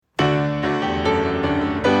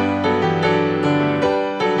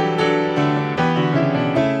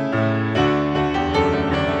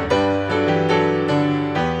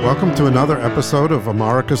Welcome to another episode of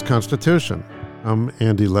America's Constitution. I'm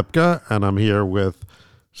Andy Lipka, and I'm here with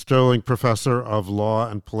Sterling Professor of Law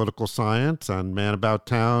and Political Science and Man About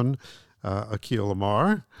Town, Akhil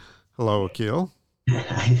Amar. Hello, Akhil.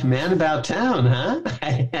 Man About Town, huh?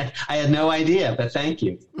 I had no idea, but thank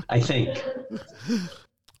you, I think.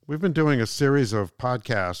 We've been doing a series of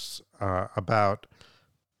podcasts about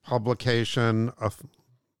publication,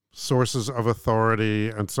 sources of authority,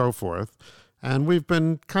 and so forth. And we've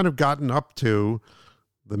been kind of gotten up to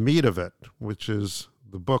the meat of it, which is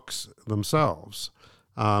the books themselves.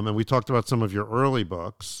 And we talked about some of your early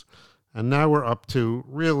books. And now we're up to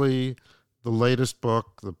really the latest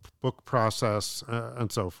book, the book process,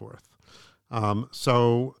 and so forth.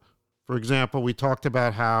 So, for example, we talked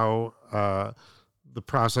about how the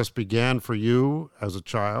process began for you as a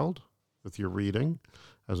child, with your reading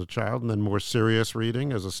as a child, and then more serious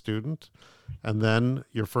reading as a student, and then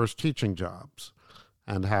your first teaching jobs,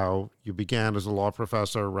 and how you began as a law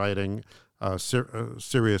professor writing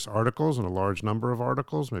serious articles, and a large number of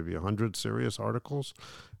articles, maybe 100 serious articles,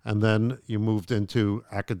 and then you moved into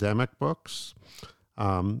academic books,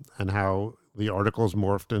 and how the articles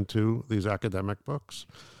morphed into these academic books.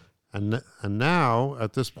 And now,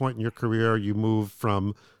 at this point in your career, you moved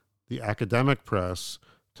from the academic press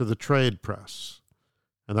to the trade press.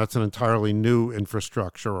 And that's an entirely new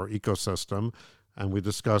infrastructure or ecosystem. And we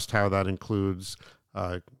discussed how that includes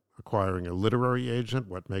acquiring a literary agent,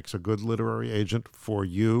 what makes a good literary agent for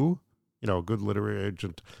you, a good literary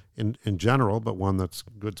agent in general, but one that's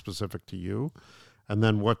good specific to you. And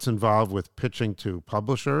then what's involved with pitching to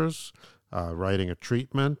publishers, writing a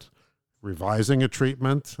treatment, revising a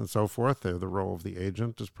treatment, and so forth. The role of the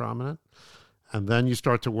agent is prominent. And then you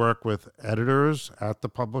start to work with editors at the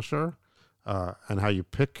publisher, and how you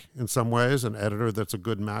pick, in some ways, an editor that's a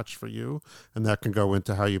good match for you. And that can go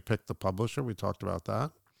into how you pick the publisher. We talked about that.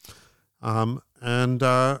 And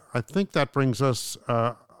I think that brings us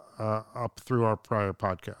up through our prior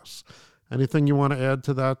podcasts. Anything you want to add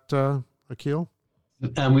to that, Akhil?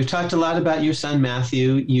 We've talked a lot about your son,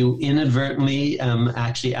 Matthew. You inadvertently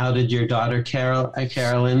actually outed your daughter,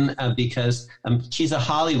 Carolyn, because she's a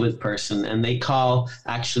Hollywood person, and they call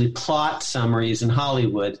actually plot summaries in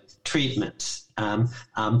Hollywood treatments. In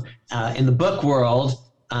the book world,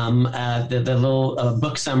 the little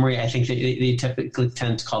book summary, I think they typically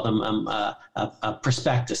tend to call them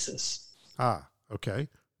prospectuses. Ah, okay.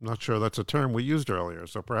 I'm not sure that's a term we used earlier.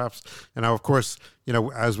 So perhaps, of course,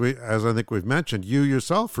 as I think we've mentioned, you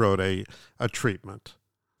yourself wrote a treatment.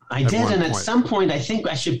 I did, and at some point, I think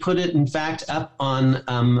I should put it, in fact, up on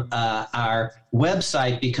our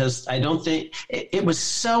website, because I don't think it was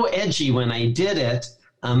so edgy when I did it.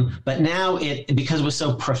 But now because it was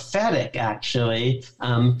so prophetic, actually,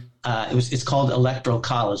 it's called Electoral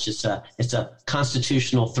College. It's a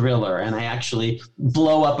constitutional thriller, and I actually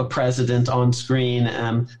blow up a president on screen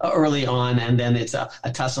early on, and then it's a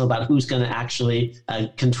tussle about who's going to actually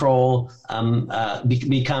control,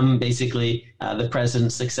 become basically the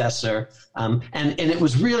president's successor. And it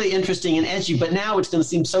was really interesting and edgy, but now it's going to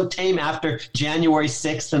seem so tame after January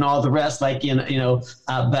 6th and all the rest. So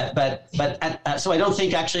I don't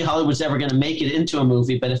think actually Hollywood's ever going to make it into a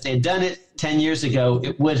movie. But if they had done it 10 years ago,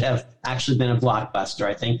 it would have actually been a blockbuster,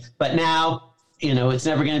 I think. But now, it's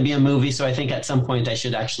never going to be a movie. So I think at some point I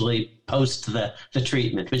should actually post the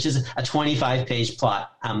treatment, which is a 25-page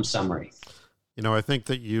plot summary. I think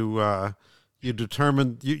that you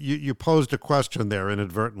determined, you posed a question there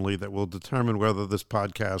inadvertently that will determine whether this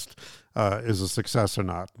podcast is a success or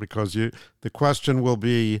not, because the question will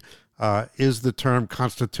be, is the term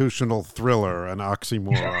constitutional thriller an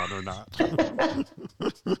oxymoron or not?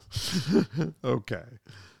 Okay.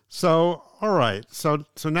 So, all right. So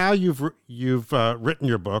now you've written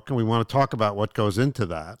your book, and we want to talk about what goes into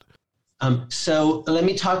that. So let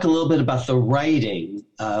me talk a little bit about the writing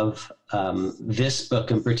of this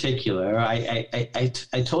book in particular. I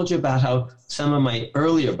told you about how some of my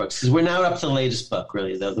earlier books, because we're now up to the latest book,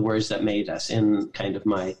 really, the Words That Made Us, in kind of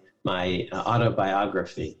my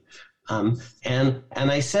autobiography. And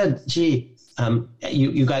I said, gee,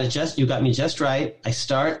 you got me just right. I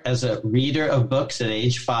start as a reader of books at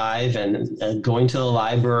age 5 and going to the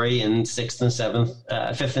library in 5th and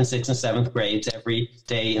 6th and 7th grades every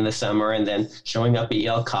day in the summer, and then showing up at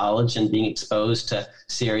Yale College and being exposed to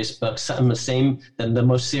serious books. The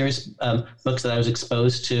most serious books that I was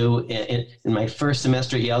exposed to in my first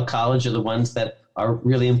semester at Yale College are the ones that are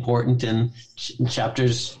really important in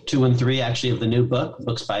chapters 2 and 3, actually, of the new book,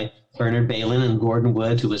 books by Bernard Bailyn and Gordon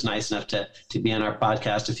Wood, who was nice enough to be on our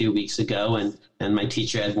podcast a few weeks ago, and my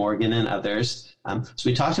teacher, Ed Morgan, and others. So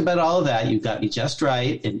we talked about all of that. You got me just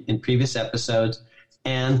right in previous episodes.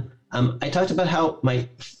 And I talked about how my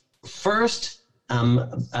first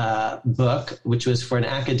book, which was for an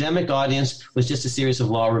academic audience, was just a series of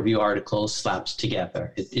law review articles slapped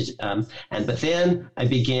together. But then I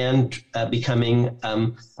began becoming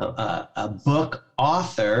a book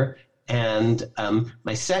author. And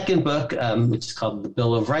my second book, which is called The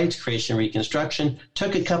Bill of Rights, Creation and Reconstruction,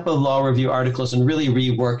 took a couple of law review articles and really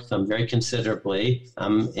reworked them very considerably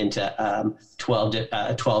into a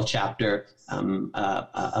 12-chapter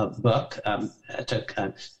book. I took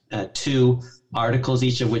two articles,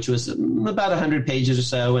 each of which was about 100 pages or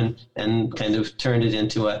so, and kind of turned it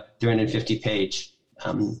into a 350-page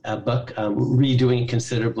book, redoing it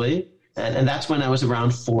considerably. And that's when I was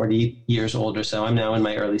around 40 years old or so. I'm now in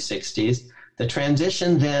my early 60s. The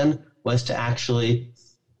transition then was to actually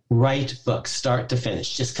write books, start to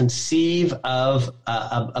finish, just conceive of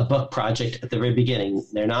a book project at the very beginning.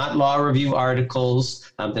 They're not law review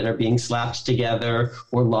articles that are being slapped together,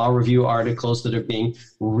 or law review articles that are being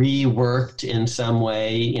reworked in some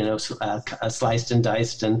way, sliced and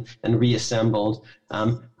diced and reassembled.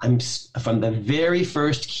 I'm from the very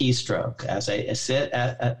first keystroke, as I sit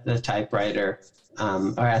at the typewriter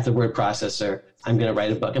or at the word processor, I'm going to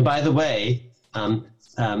write a book. And by the way,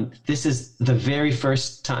 this is the very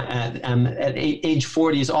first time at age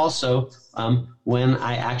 40 is also when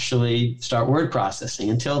I actually start word processing.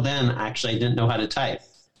 Until then, actually, I didn't know how to type,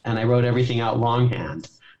 and I wrote everything out longhand.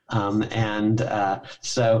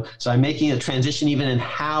 So I'm making a transition even in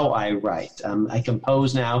how I write. I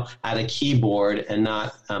compose now at a keyboard and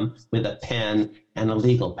not with a pen and a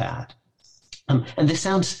legal pad. And this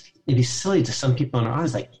sounds maybe silly to some people in our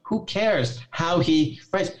audience, like, who cares how he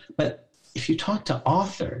writes? But if you talk to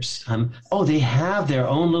authors, they have their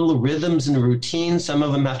own little rhythms and routines. Some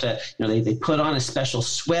of them have to, they put on a special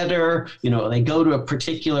sweater, they go to a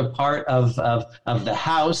particular part of the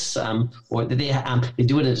house, or they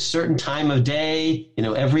do it at a certain time of day,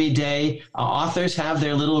 every day. Authors have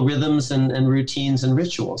their little rhythms and routines and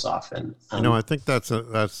rituals often. I think that's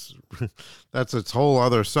its whole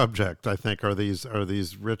other subject, I think, are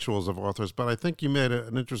these rituals of authors. But I think you made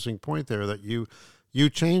an interesting point there that you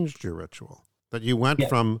changed your ritual, that you went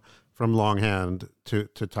from longhand to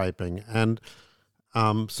typing. And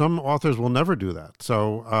some authors will never do that.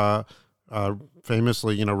 So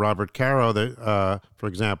famously, Robert Caro, for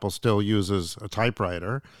example, still uses a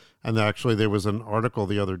typewriter. And actually there was an article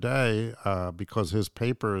the other day because his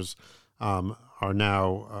papers are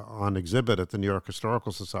now on exhibit at the New York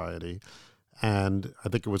Historical Society. And I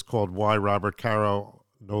think it was called Why Robert Caro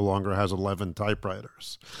no longer has 11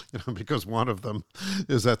 typewriters, because one of them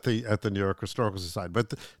is at the New York Historical Society.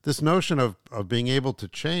 But this notion of being able to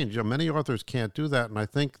change, many authors can't do that. And I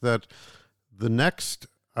think that the next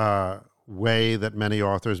way that many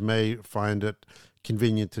authors may find it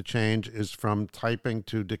convenient to change is from typing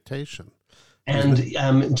to dictation.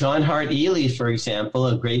 And John Hart Ely, for example,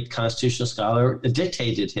 a great constitutional scholar,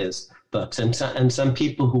 dictated his books. And some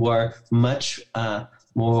people who are much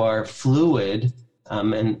more fluid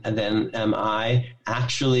and then I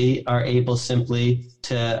actually are able simply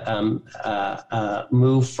to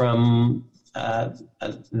move from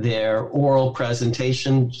their oral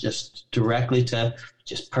presentation just directly to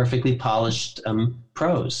just perfectly polished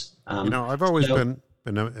prose. I've always been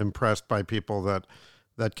impressed by people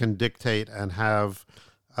that can dictate and have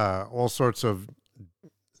all sorts of,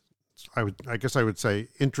 I guess I would say,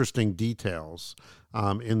 interesting details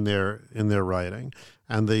in their writing.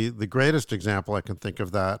 And the greatest example I can think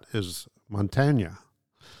of that is Montaigne,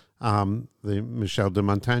 the Michel de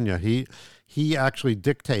Montaigne. He actually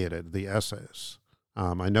dictated the essays.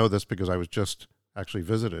 I know this because I was just actually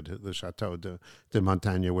visited the Chateau de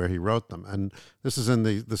Montaigne where he wrote them. And this is in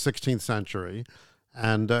the 16th century.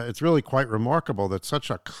 And it's really quite remarkable that such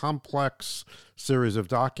a complex series of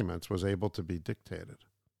documents was able to be dictated.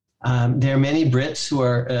 There are many Brits who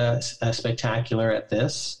are spectacular at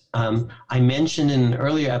this. I mentioned in an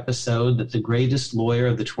earlier episode that the greatest lawyer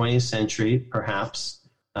of the 20th century, perhaps,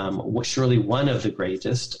 surely one of the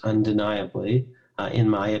greatest, undeniably, in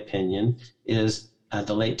my opinion, is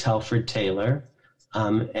the late Telford Taylor,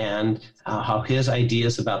 and how his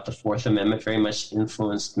ideas about the Fourth Amendment very much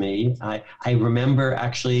influenced me. I remember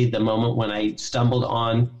actually the moment when I stumbled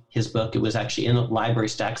on his book. It was actually in a library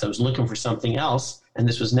stack, so I was looking for something else, and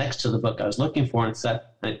this was next to the book I was looking for, and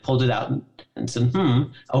I pulled it out and said,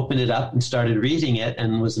 opened it up and started reading it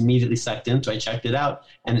and was immediately sucked in, so I checked it out.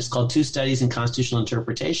 And it's called Two Studies in Constitutional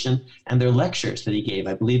Interpretation, and they're lectures that he gave,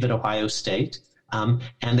 I believe, at Ohio State. And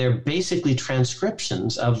they're basically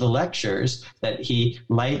transcriptions of the lectures that he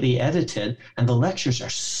lightly edited, and the lectures are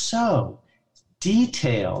so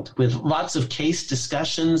detailed with lots of case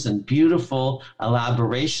discussions and beautiful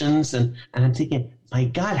elaborations. And I'm thinking, my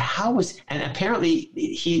God, and apparently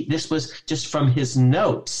this was just from his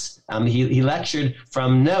notes. He lectured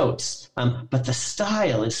from notes, but the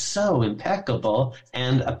style is so impeccable.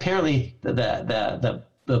 And apparently the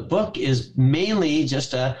book is mainly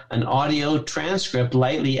just an audio transcript,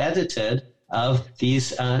 lightly edited, of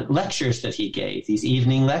these lectures that he gave, these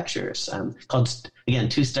evening lectures, called, again,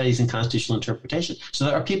 Two Studies in Constitutional Interpretation. So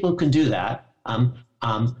there are people who can do that. I'm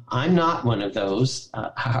not one of those.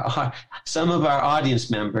 Some of our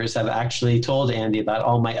audience members have actually told Andy about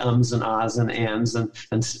all my ums and ahs and ands, and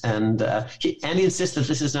Andy insists that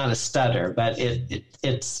this is not a stutter, but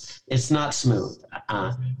it's not smooth.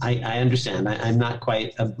 I understand. I'm not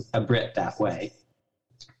quite a Brit that way.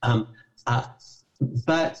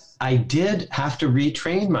 But I did have to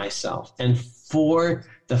retrain myself, and for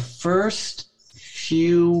the first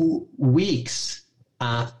few weeks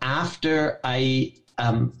after I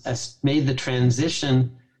made the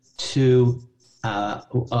transition to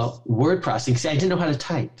word processing. See, I didn't know how to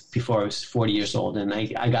type before I was 40 years old, and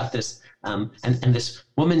I got this, and this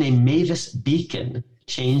woman named Mavis Beacon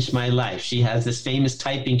changed my life. She has this famous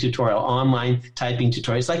typing tutorial, online typing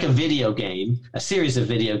tutorial. It's like a video game, a series of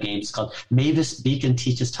video games called Mavis Beacon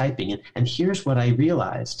Teaches Typing. And here's what I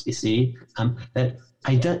realized, you see, that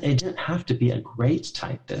I didn't have to be a great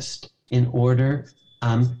typist in order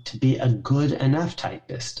to be a good enough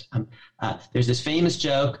typist. There's this famous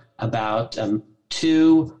joke about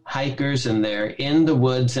two hikers, and they're in the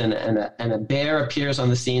woods, and a bear appears on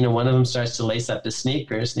the scene, and one of them starts to lace up his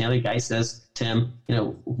sneakers, and the other guy says to him,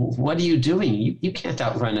 what are you doing? You can't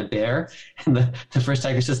outrun a bear. And the first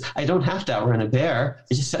hiker says, I don't have to outrun a bear.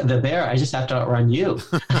 I just have to outrun you.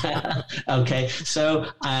 Okay, so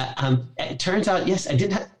it turns out, yes, I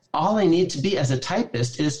didn't have. All I need to be as a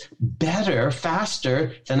typist is better,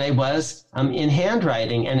 faster than I was in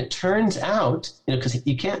handwriting. And it turns out, because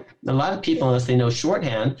you can't, a lot of people, unless they know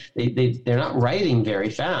shorthand, they're not writing very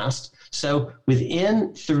fast. So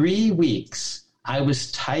within 3 weeks, I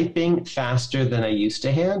was typing faster than I used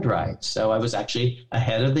to handwrite. So I was actually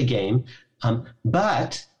ahead of the game.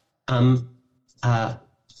 That's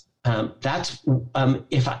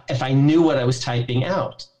if I knew what I was typing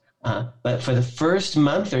out. But for the first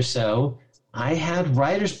month or so, I had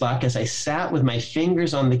writer's block as I sat with my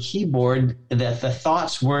fingers on the keyboard, that the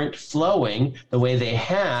thoughts weren't flowing the way they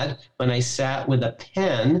had when I sat with a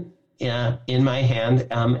pen in my hand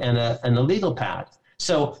and a legal pad.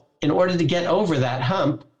 So in order to get over that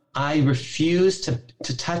hump, I refused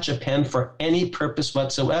to touch a pen for any purpose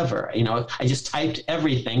whatsoever. I just typed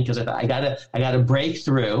everything because I thought I gotta break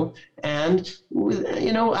through. And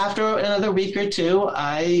after another week or two,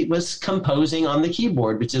 I was composing on the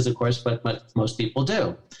keyboard, which is, of course, what most people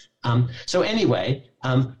do. So anyway,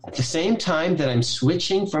 at the same time that I'm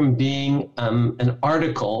switching from being an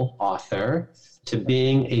article author to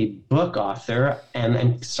being a book author, and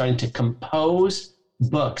I'm starting to compose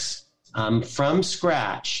books from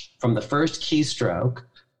scratch, from the first keystroke,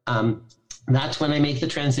 that's when I make the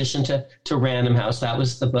transition to Random House. That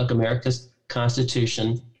was the book, America's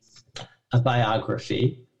Constitution, a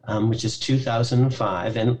biography, which is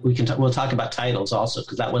 2005. And we'll talk about titles also,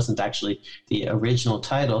 because that wasn't actually the original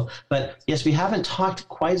title. But yes, we haven't talked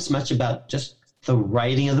quite as much about just the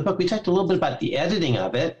writing of the book. We talked a little bit about the editing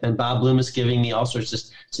of it, and Bob Bloom is giving me all sorts of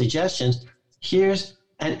suggestions.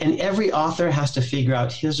 And every author has to figure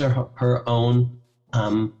out his or her own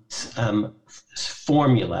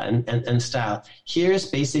formula and style. Here's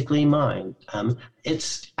basically mine.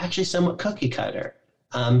 It's actually somewhat cookie cutter.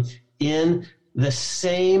 In the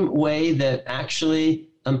same way that actually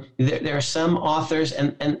there are some authors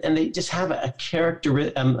and they just have a character,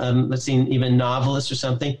 let's see, even novelists or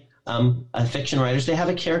something, fiction writers, they have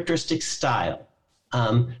a characteristic style.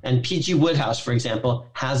 And P.G. Wodehouse, for example,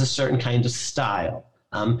 has a certain kind of style.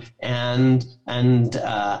 And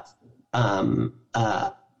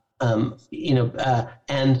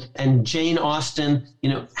Jane Austen,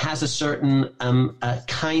 has a certain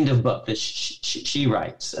kind of book that she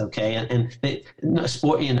writes. Okay,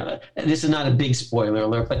 this is not a big spoiler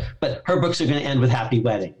alert, but her books are going to end with happy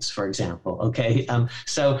weddings, for example. Okay,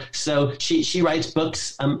 so she writes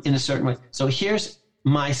books in a certain way. So here's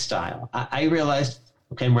my style. I realized.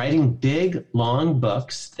 Okay, I'm writing big, long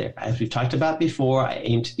books. As we've talked about before, I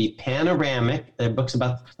aim to be panoramic. They're books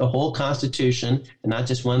about the whole Constitution and not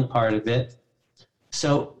just one part of it.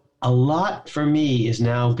 So a lot for me is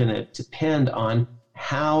now going to depend on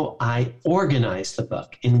how I organize the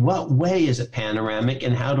book. In what way is it panoramic,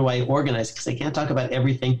 and how do I organize it? Because I can't talk about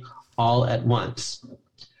everything all at once.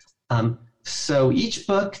 So each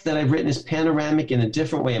book that I've written is panoramic in a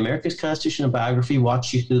different way. America's Constitutional Biography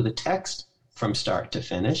walks you through the text from start to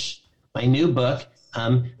finish. My new book,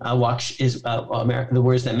 The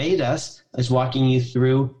Words That Made Us, is walking you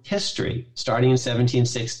through history, starting in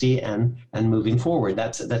 1760 and moving forward.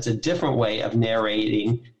 That's a different way of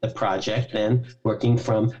narrating the project than working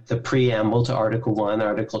from the preamble to Article 1,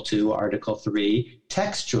 Article 2, Article 3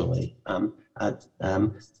 textually.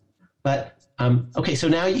 Okay, so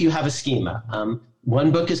now you have a schema.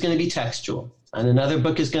 One book is going to be textual, and another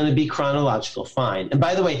book is going to be chronological. Fine. And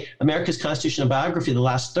by the way, America's Constitutional Biography, the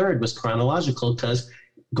last third was chronological because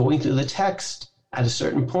going through the text, at a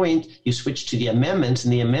certain point, you switch to the amendments,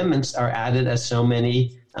 and the amendments are added as so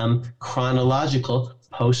many chronological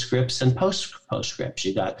postscripts and postscripts.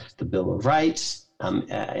 You got the Bill of Rights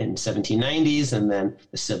in 1790s, and then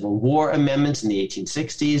the Civil War amendments in the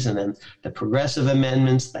 1860s, and then the progressive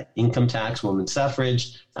amendments like income tax, women's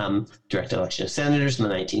suffrage, direct election of senators in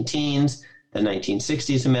the 19-teens, the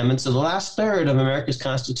 1960s amendments. So the last third of America's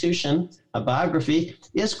Constitution, a biography,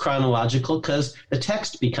 is chronological because the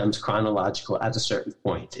text becomes chronological at a certain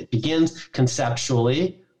point. It begins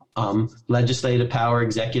conceptually, legislative power,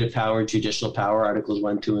 executive power, judicial power, Articles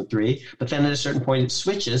 1, 2, and 3. But then at a certain point, it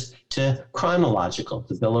switches to chronological,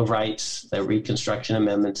 the Bill of Rights, the Reconstruction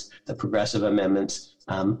Amendments, the Progressive Amendments,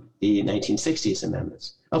 the 1960s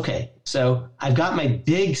amendments. Okay, so I've got my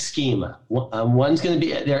big schema. One's going to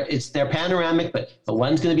be they're panoramic, but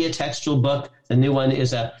one's going to be a textual book. The new one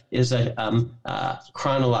is a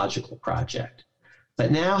chronological project.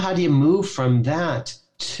 But now, how do you move from that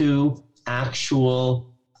to actual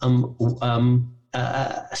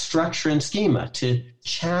structure and schema, to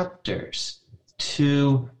chapters,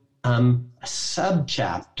 to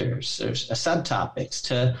subchapters or subtopics,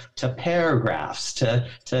 to paragraphs, to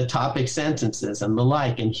topic sentences and the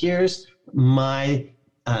like? And here's my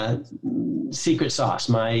secret sauce,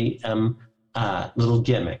 my little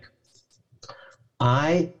gimmick.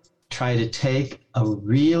 I try to take a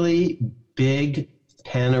really big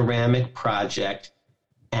panoramic project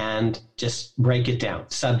and just break it down,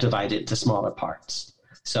 subdivide it into smaller parts.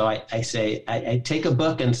 So I take a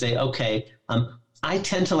book and say, okay, I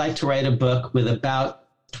tend to like to write a book with about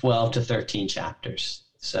 12 to 13 chapters.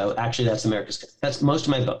 So actually that's most of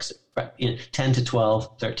my books, 10 to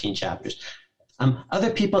 12, 13 chapters.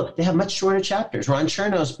 Other people, they have much shorter chapters. Ron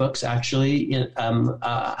Chernow's books actually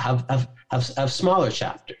have smaller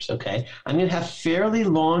chapters, okay? I'm going to have fairly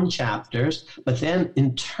long chapters, but then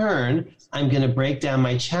in turn, I'm going to break down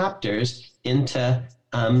my chapters into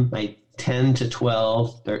my 10 to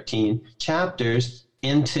 12, 13 chapters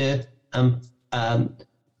into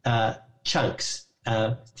chunks,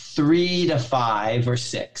 3 to 5 or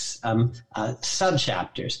 6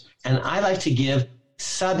 subchapters. And I like to give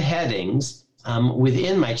subheadings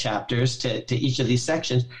within my chapters to each of these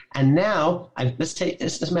sections. And now, let's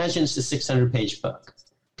imagine it's a 600-page book.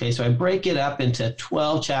 Okay, so I break it up into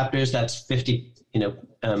 12 chapters. That's 50,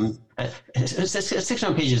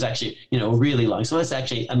 600 pages is actually, really long. So let's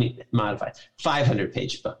modify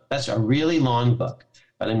 500-page book. That's a really long book.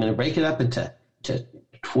 But I'm going to break it up into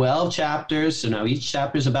 12 chapters. So now each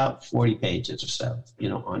chapter is about 40 pages or so,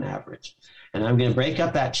 on average. And I'm going to break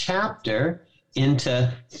up that chapter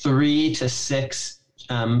into 3 to 6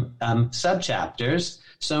 subchapters.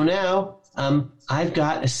 So now I've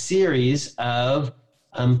got a series of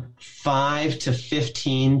 5 to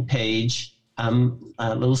 15 page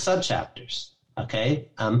little subchapters. Okay,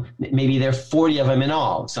 maybe there are 40 of them in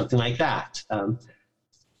all, something like that.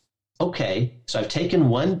 Okay, so I've taken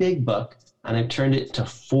one big book and I've turned it to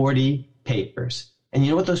 40 papers. And you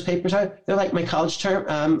know what those papers are? They're like my college term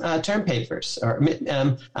papers.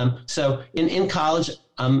 So in college,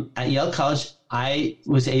 at Yale College, I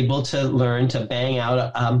was able to learn to bang out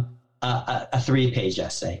a 3-page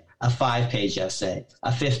essay, a 5-page essay,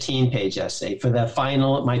 a 15-page essay. For the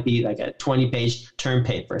final, it might be like a 20-page term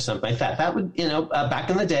paper or something like that. That would, back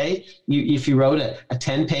in the day, if you wrote a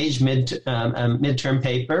 10-page midterm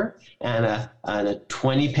paper and a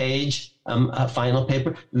 20-page final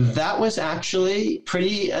paper, that was actually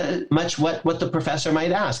pretty much what the professor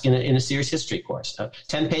might ask in a serious history course. A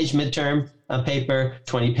 10-page midterm paper,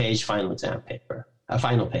 20-page final exam paper, a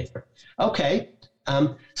final paper. Okay,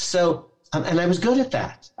 and I was good at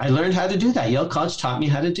that. I learned how to do that. Yale College taught me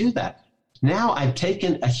how to do that. Now I've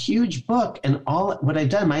taken a huge book, and what I've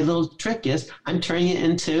done, my little trick is I'm turning it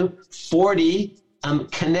into 40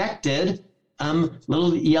 connected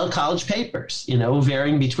little Yale College papers,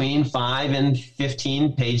 varying between 5 and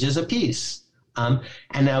 15 pages apiece. And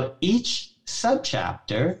now each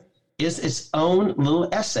subchapter is its own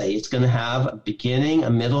little essay. It's going to have a beginning, a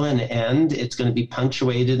middle, and an end. It's going to be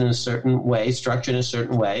punctuated in a certain way, structured in a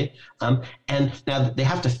certain way. And now they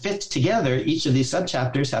have to fit together. Each of these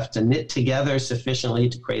subchapters have to knit together sufficiently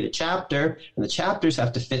to create a chapter, and the chapters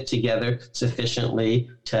have to fit together sufficiently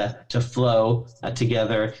to flow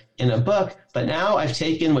together in a book. But now I've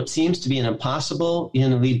taken what seems to be an impossible,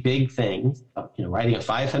 big thing, writing a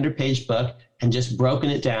 500-page book, and just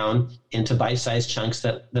broken it down into bite-sized chunks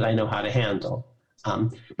that I know how to handle.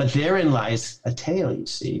 But therein lies a tale, you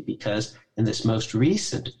see, because in this most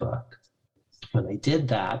recent book, when I did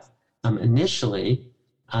that, initially,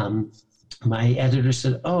 my editor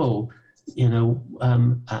said,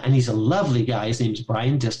 and he's a lovely guy. His name's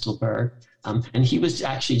Brian Distelberg. And he was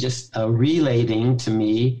actually just relating to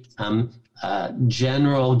me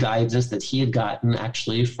general guidance that he had gotten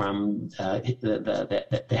actually from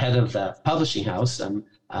the head of the publishing house,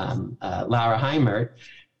 Laura Heimert.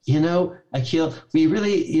 Akhil, we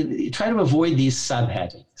really try to avoid these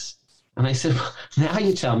subheadings. And I said, well, now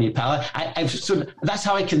you tell me, pal. That's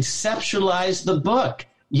how I conceptualized the book.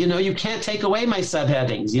 You can't take away my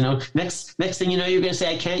subheadings. Next thing you know, you're going to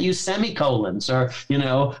say I can't use semicolons, or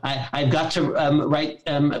I've got to write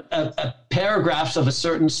paragraphs of a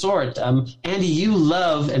certain sort. Andy, you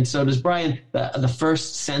love, and so does Brian, the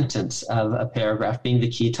first sentence of a paragraph being the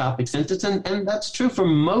key topic sentence, and that's true for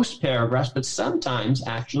most paragraphs. But sometimes,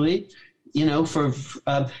 actually, you'll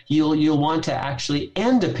want to actually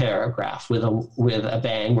end a paragraph with a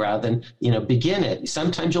bang rather than begin it.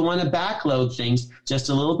 Sometimes you'll want to backload things just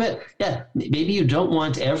a little bit. Yeah, maybe you don't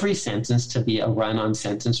want every sentence to be a run-on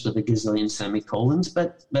sentence with a gazillion semicolons,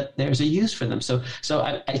 but there's a use for them. So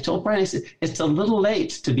I told Brian, I said, it's a little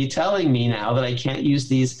late to be telling me now that I can't use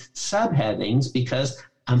these subheadings because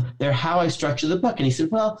they're how I structure the book. And he said,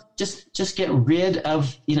 well, just get rid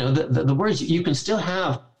of the words. You can still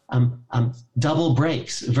have double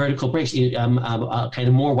breaks, vertical breaks, kind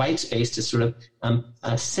of more white space to sort of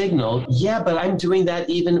signal. Yeah, but I'm doing that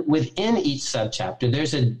even within each subchapter.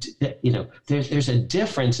 There's a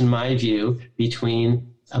difference in my view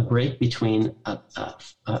between a break between a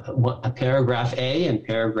paragraph A and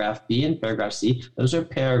paragraph B and paragraph C. Those are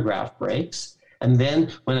paragraph breaks. And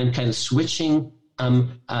then when I'm kind of switching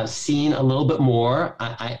scene a little bit more,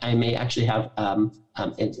 I may actually have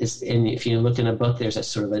if you look in a book, there's a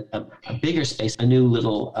sort of a bigger space, a new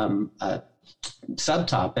little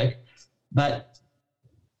subtopic. But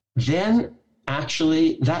then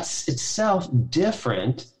actually that's itself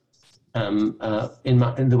different in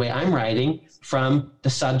the way I'm writing from the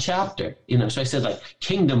subchapter. So I said like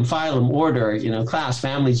kingdom, phylum, order, class,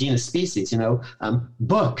 family, genus, species,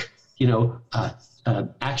 book,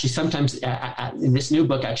 actually sometimes in this new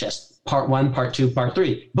book actually has part 1, part 2, part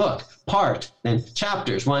 3, book, part, then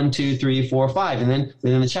chapters 1, 2, 3, 4, 5, and then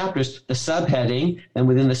within the chapters, the subheading, and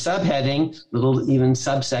within the subheading, little even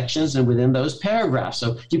subsections, and within those paragraphs.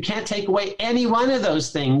 So you can't take away any one of those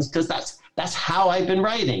things because that's how I've been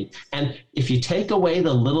writing. And if you take away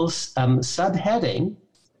the little subheading,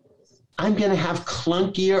 I'm going to have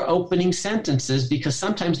clunkier opening sentences because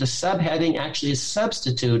sometimes the subheading actually is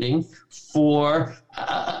substituting for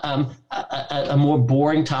a more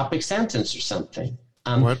boring topic sentence or something.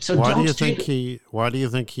 What virtue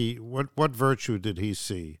did he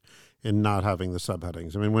see in not having the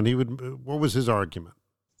subheadings? I mean, what was his argument?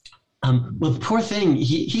 Well, the poor thing,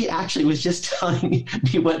 he actually was just telling me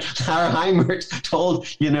what Laura Heimert told,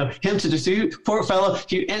 him to do. Poor fellow.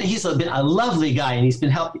 And he's been a lovely guy, and he's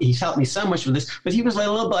helped me so much with this. But he was like a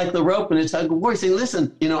little bit like the rope in a tug of war, saying,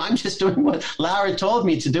 listen, I'm just doing what Laura told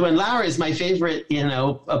me to do. And Laura is my favorite,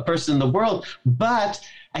 a person in the world. But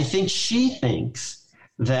I think she thinks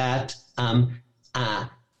that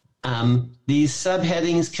these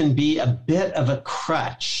subheadings can be a bit of a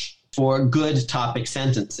crutch for good topic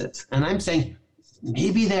sentences. And I'm saying,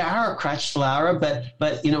 maybe they are a crutch, Laura, but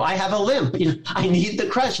I have a limp. I need the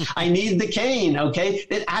crutch. I need the cane, okay?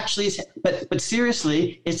 It actually is, but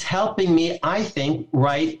seriously, it's helping me, I think,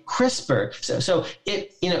 write crisper. So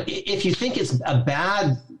if you think it's a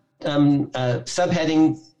bad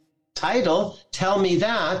subheading title, tell me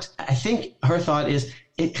that. I think her thought is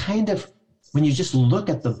it kind of, when you just look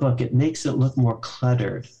at the book, it makes it look more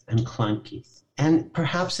cluttered and clunky. And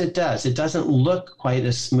perhaps it does. It doesn't look quite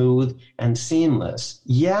as smooth and seamless.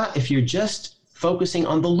 Yeah, if you're just focusing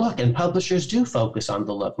on the look, and publishers do focus on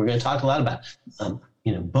the look. We're going to talk a lot about,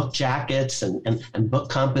 book jackets and book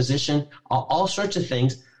composition, all sorts of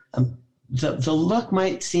things. The look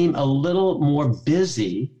might seem a little more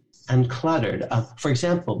busy and cluttered. For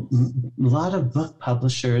example, a lot of book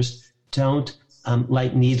publishers don't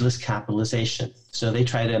like needless capitalization. So they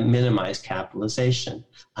try to minimize capitalization.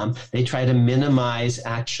 They try to minimize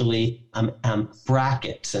actually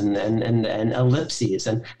brackets and ellipses,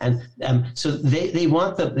 and so they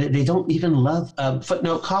want they don't even love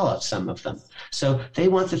footnote call-outs, some of them. So they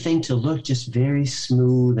want the thing to look just very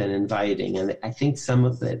smooth and inviting. And I think some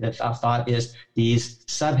of the thought is these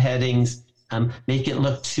subheadings make it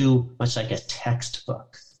look too much like a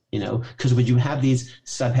textbook. Because would you have these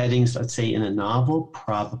subheadings, let's say, in a novel?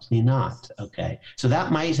 Probably not. Okay. So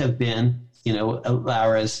that might have been,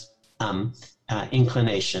 Laura's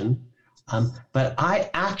inclination. But I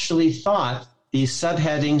actually thought these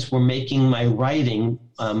subheadings were making my writing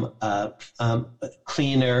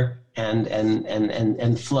cleaner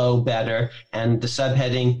and flow better. And the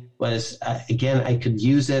subheading was, again, I could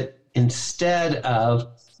use it instead of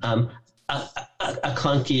a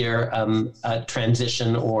clunkier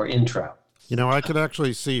transition or intro. I could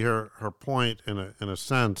actually see her point in a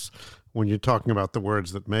sense when you're talking about the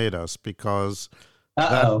words that made us, because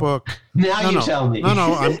that book. Tell me.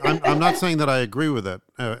 No. I'm not saying that I agree with it,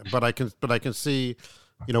 but I can see,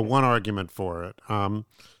 one argument for it,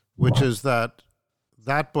 which is that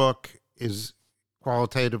book is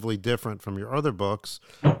qualitatively different from your other books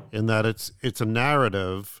in that it's a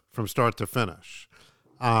narrative from start to finish.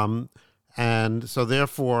 And so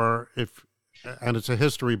therefore, and it's a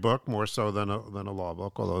history book more so than a law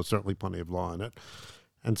book, although there's certainly plenty of law in it.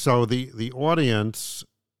 And so the audience,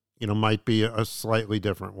 might be a slightly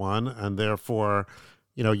different one. And therefore,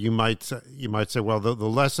 you might say, well, the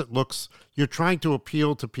less it looks, you're trying to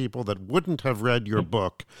appeal to people that wouldn't have read your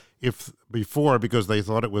book before because they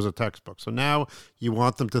thought it was a textbook. So now you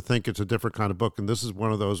want them to think it's a different kind of book. And this is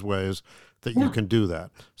one of those ways that you can do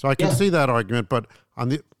that. So I can see that argument, but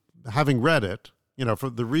having read it,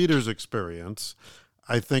 for the reader's experience,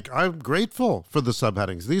 I think I'm grateful for the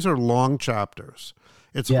subheadings. These are long chapters.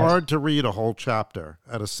 It's hard to read a whole chapter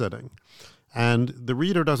at a sitting. And the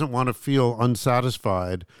reader doesn't want to feel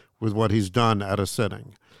unsatisfied with what he's done at a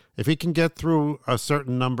sitting. If he can get through a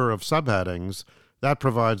certain number of subheadings, that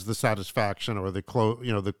provides the satisfaction or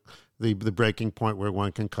the breaking point where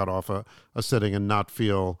one can cut off a sitting and not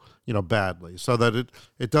feel, badly. So that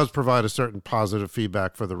it does provide a certain positive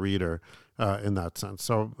feedback for the reader in that sense.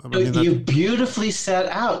 So you beautifully set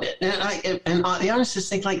out, and the honest is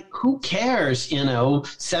think like, who cares?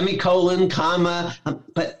 Semicolon, comma,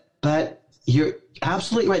 but you're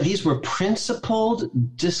absolutely right. These were principled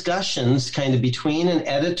discussions, kind of between an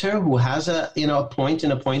editor who has a point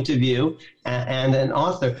and a point of view, and an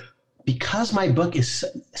author. Because my book is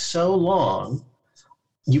so long,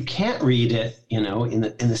 you can't read it, in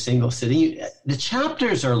the single sitting. The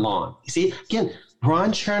chapters are long. You see, again,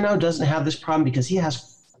 Ron Chernow doesn't have this problem because he has.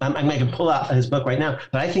 I'm going to pull out his book right now,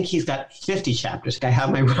 but I think he's got 50 chapters. I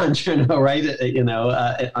have my Ron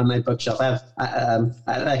Chernow on my bookshelf. I have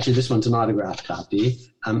actually, this one's an autographed copy.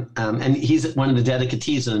 And he's one of the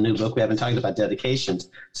dedicatees of the new book. We haven't talked about dedications.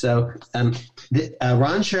 So Ron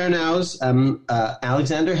Chernow's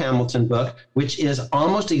Alexander Hamilton book, which is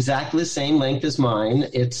almost exactly the same length as mine.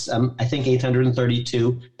 It's, I think,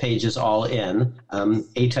 832 pages all in.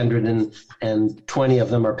 820 of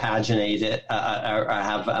them are paginated, or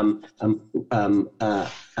have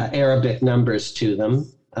Arabic numbers to them.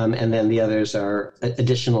 And then the others are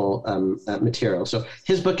additional material. So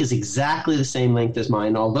his book is exactly the same length as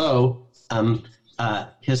mine, although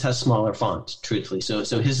his has smaller fonts, truthfully. So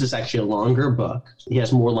his is actually a longer book. He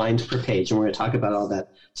has more lines per page, and we're going to talk about all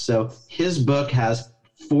that. So his book has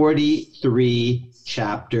 43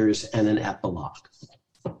 chapters and an epilogue.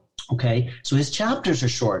 Okay, so his chapters are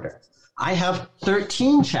shorter. I have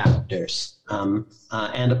 13 chapters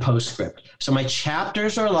and a postscript. So my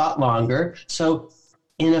chapters are a lot longer. So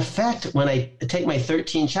in effect, when I take my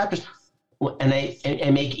 13 chapters and I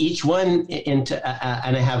make each one into,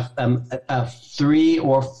 and I have 3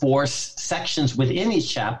 or 4 sections within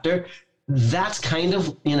each chapter, that's kind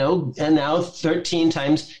of, and now 13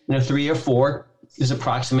 times, 3 or 4 is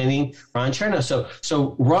approximating Ron Chernow.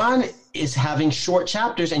 So Ron is having short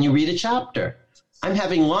chapters and you read a chapter. I'm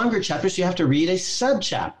having longer chapters, so you have to read a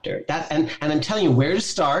subchapter. And I'm telling you where to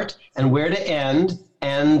start and where to end.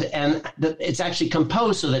 And it's actually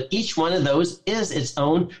composed so that each one of those is its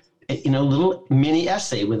own, little mini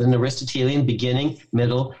essay with an Aristotelian beginning,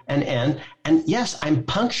 middle, and end. And yes, I'm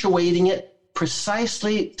punctuating it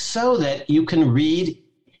precisely so that you can read.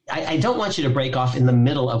 I don't want you to break off in the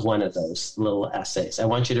middle of one of those little essays. I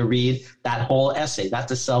want you to read that whole essay.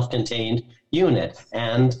 That's a self-contained unit.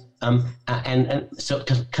 And And so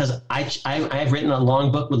because I've written a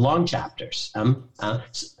long book with long chapters.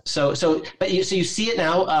 But you see it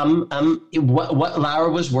now. What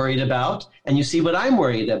Laura was worried about, and you see what I'm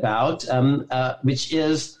worried about, which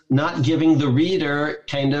is not giving the reader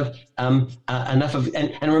kind of enough of.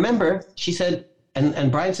 And remember, she said,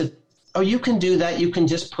 and Brian said, "Oh, you can do that. You can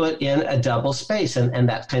just put in a double space, and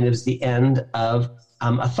that kind of is the end of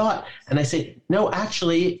a thought." And I say, no,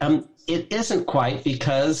 actually. It isn't quite,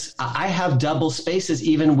 because I have double spaces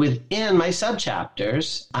even within my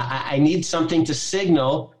subchapters. I need something to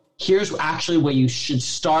signal, here's actually where you should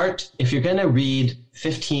start if you're going to read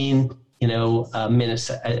 15 minutes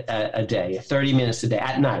a day, 30 minutes a day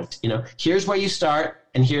at night. Here's where you start,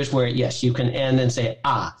 and here's where, yes, you can end and say,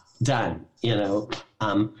 done. And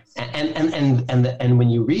when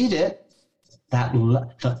you read it,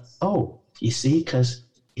 you see, because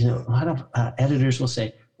a lot of editors will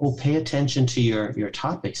say, "Oh, pay attention to your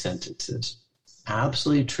topic sentences."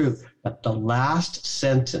 Absolutely true. But the last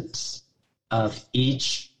sentence of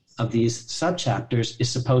each of these subchapters is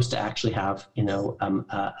supposed to actually have,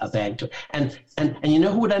 a bang to it. And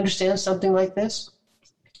who would understand something like this?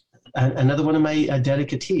 Another one of my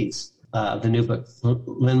dedicatees of the new book,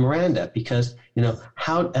 Lynn Miranda, because,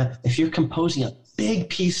 how if you're composing a big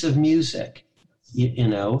piece of music,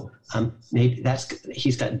 maybe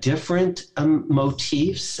he's got different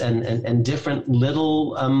motifs and different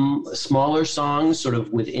little smaller songs sort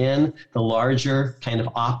of within the larger kind of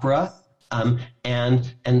opera, and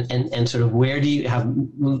sort of where do you have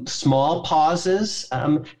small pauses,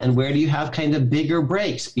 and where do you have kind of bigger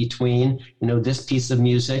breaks between this piece of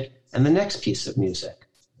music and the next piece of music.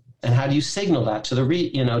 And how do you signal that to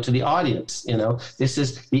to the audience? This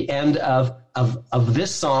is the end of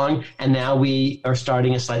this song, and now we are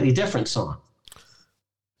starting a slightly different song.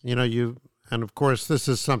 And of course, this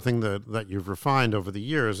is something that you've refined over the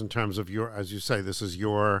years in terms of as you say, this is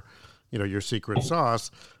your secret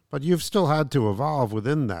sauce, but you've still had to evolve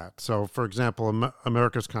within that. So, for example,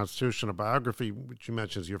 America's Constitution, a biography, which you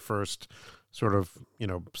mentioned is your first sort of,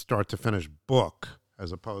 start to finish book,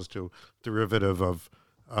 as opposed to derivative of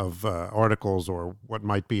articles or what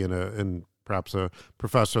might be in perhaps a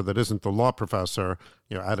professor that isn't the law professor,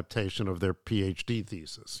 adaptation of their PhD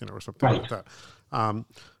thesis, or something like that.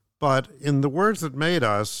 But in The Words That Made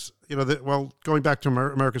Us, going back to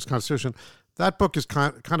America's Constitution, that book is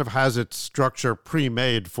kind of has its structure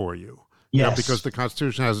pre-made for you. Yes. Because the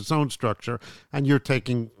Constitution has its own structure, and you're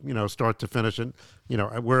taking, start to finish it,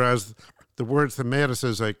 whereas The Words That Made Us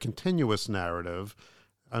is a continuous narrative.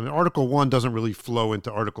 I mean, Article 1 doesn't really flow into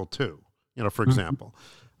Article 2, for example.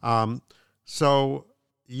 So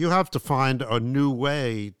you have to find a new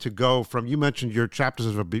way to go from, you mentioned your chapters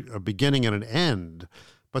of a beginning and an end,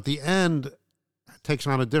 but the end takes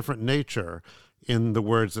on a different nature in The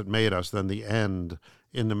Words That Made Us than the end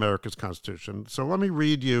in America's Constitution. So let me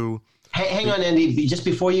read you. Hang on, Andy. Just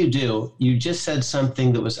before you do, you just said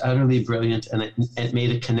something that was utterly brilliant, and it made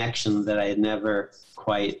a connection that I had never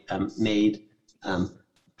quite made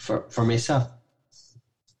for myself.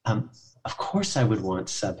 Of course I would want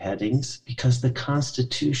subheadings, because the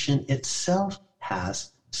Constitution itself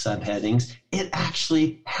has subheadings. It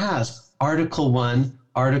actually has Article 1,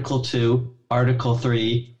 Article 2, Article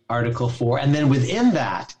 3, Article 4, and then within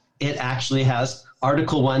that, it actually has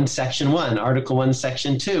Article 1, Section 1, Article 1,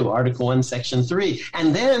 Section 2, Article 1, Section 3.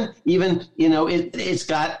 And then even, it's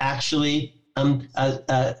got actually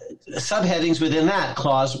subheadings within that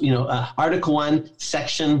clause, Article 1,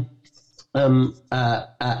 Section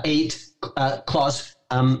 8, Clause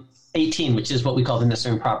 18, which is what we call the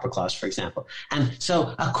necessary and proper clause, for example. And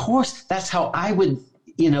so, of course, that's how I would,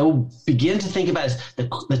 begin to think about the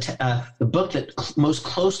book that most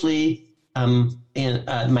closely in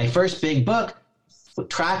my first big book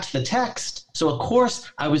tracked the text. So, of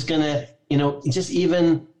course, I was going to, just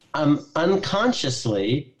even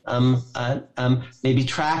unconsciously maybe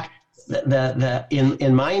track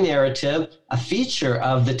in my narrative a feature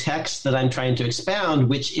of the text that I'm trying to expound,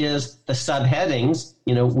 which is the subheadings,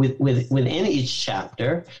 within each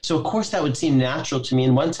chapter. So of course that would seem natural to me.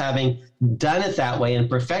 And once having done it that way and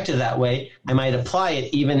perfected that way, I might apply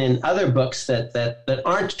it even in other books that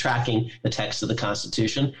aren't tracking the text of the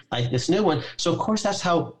Constitution, like this new one. So of course that's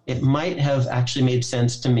how it might have actually made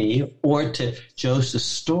sense to me, or to Joseph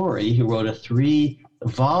Story, who wrote a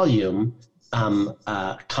 3-volume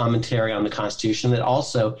commentary on the Constitution that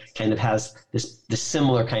also kind of has this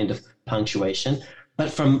similar kind of punctuation.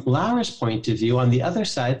 But from Laura's point of view, on the other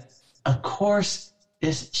side, of course,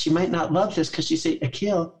 she might not love this, because she say,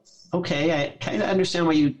 Akhil, okay, I kind of understand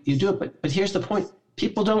why you do it, but here's the point.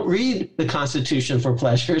 people don't read the Constitution for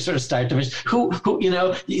pleasure, sort of start to finish.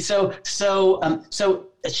 So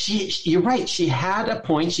you're right. She had a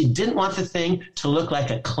point. She didn't want the thing to look like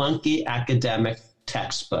a clunky academic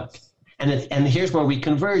textbook. And here's where we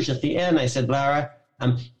converge at the end. I said, Lara,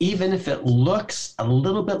 even if it looks a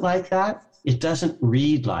little bit like that, it doesn't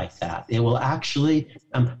read like that. It will actually,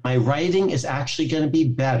 my writing is actually going to be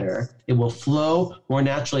better. It will flow more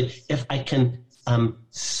naturally if I can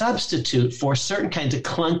substitute for certain kinds of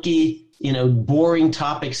clunky, boring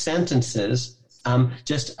topic sentences,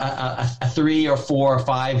 just a 3 or 4 or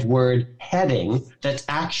 5 word heading that's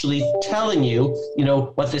actually telling you,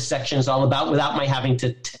 what this section is all about without my having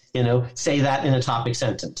to, say that in a topic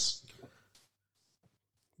sentence.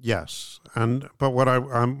 Yes, but what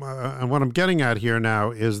I'm getting at here now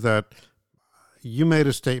is that you made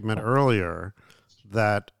a statement earlier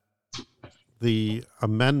that the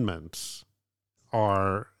amendments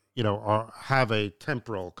have a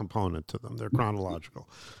temporal component to them. They're chronological.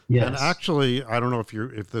 Yes. And actually, I don't know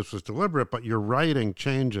if this was deliberate, but your writing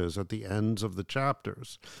changes at the ends of the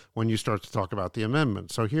chapters when you start to talk about the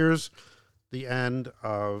amendments. So here's the end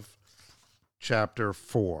of chapter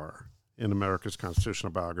 4 in America's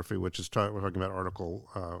Constitutional Biography, which is we're talking about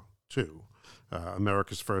Article 2,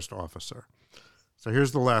 America's First Officer. So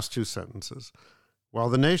here's the last 2 sentences. While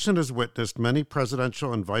the nation has witnessed many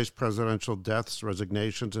presidential and vice presidential deaths,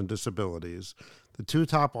 resignations, and disabilities, the 2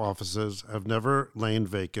 top offices have never lain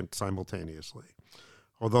vacant simultaneously.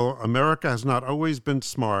 Although America has not always been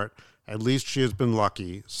smart, at least she has been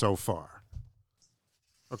lucky so far.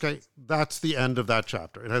 Okay, that's the end of that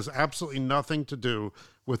chapter. It has absolutely nothing to do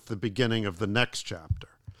with the beginning of the next chapter.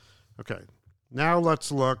 Okay, now let's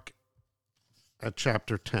look at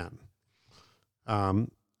chapter 10, A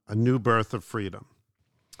New Birth of Freedom.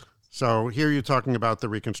 So here you're talking about the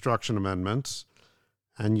Reconstruction Amendments,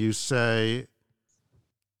 and you say,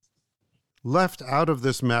 left out of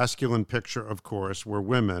this masculine picture, of course, were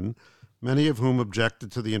women, many of whom objected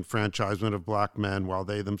to the enfranchisement of black men while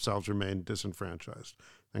they themselves remained disenfranchised.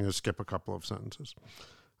 I'm going to skip a couple of sentences,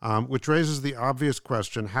 which raises the obvious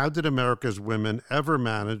question, how did America's women ever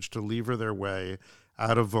manage to lever their way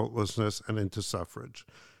out of votelessness and into suffrage?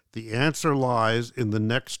 The answer lies in the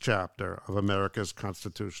next chapter of America's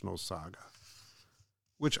constitutional saga,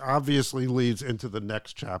 which obviously leads into the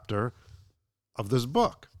next chapter of this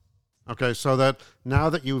book. Okay, so that now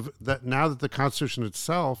that the Constitution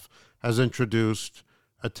itself has introduced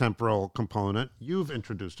a temporal component, you've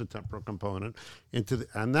introduced a temporal component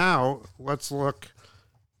and now let's look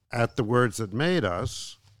at the words that made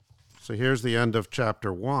us. So here's the end of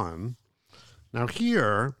chapter 1. Now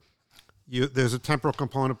here, there's a temporal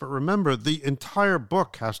component, but remember, the entire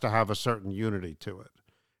book has to have a certain unity to it.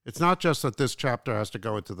 It's not just that this chapter has to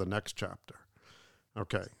go into the next chapter.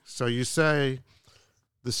 Okay, so you say,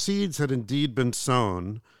 the seeds had indeed been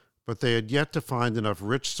sown, but they had yet to find enough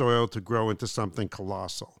rich soil to grow into something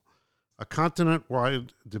colossal. A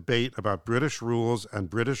continent-wide debate about British rules and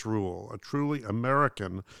British rule, a truly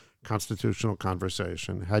American constitutional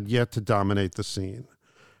conversation, had yet to dominate the scene.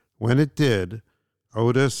 When it did,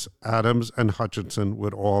 Otis, Adams, and Hutchinson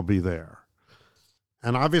would all be there.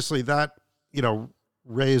 And obviously that,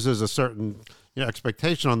 raises a certain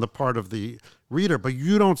expectation on the part of the reader, but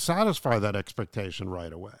you don't satisfy that expectation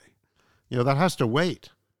right away. That has to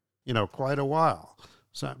wait, quite a while.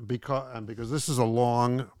 So because this is a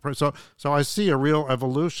long, so I see a real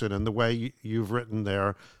evolution in the way you've written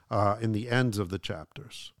there in the ends of the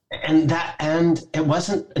chapters. And it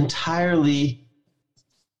wasn't entirely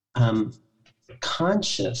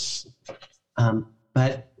conscious,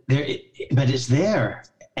 but it's there,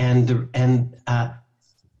 and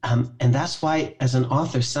that's why, as an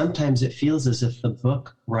author, sometimes it feels as if the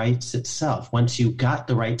book writes itself. Once you've got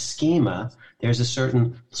the right schema, there's a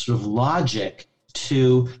certain sort of logic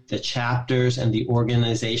to the chapters and the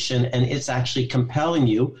organization, and it's actually compelling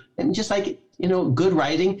you. And just like good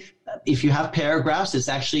writing, if you have paragraphs, it's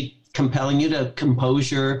actually compelling you to compose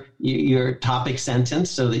your topic sentence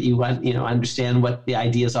so that you understand what the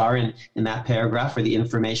ideas are in that paragraph or the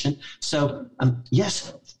information. So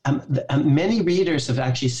yes, many readers have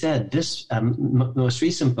actually said this most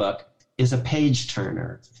recent book is a page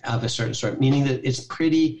turner of a certain sort, meaning that it's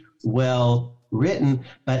pretty well written,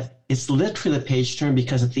 but it's literally a page turn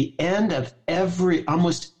because at the end of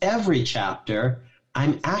almost every chapter,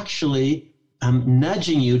 I'm actually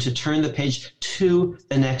nudging you to turn the page to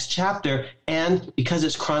the next chapter. and because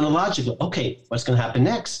it's chronological, okay, what's going to happen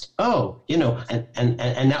next? Oh,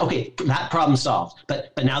 and now, okay, that problem solved.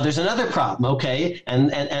 But now there's another problem, okay, and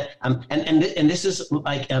this is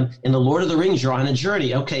like in the Lord of the Rings, you're on a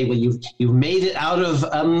journey. Okay, well you've made it out of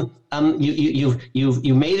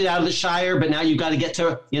you've made it out of the Shire, but now you've got to get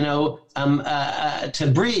to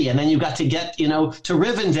to Bree, and then you've got to get to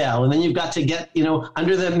Rivendell, and then you've got to get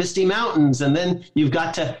under the Misty Mountains, and then you've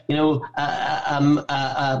got to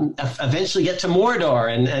eventually get to Mordor,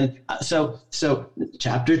 and so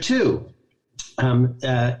chapter 2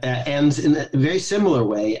 ends in a very similar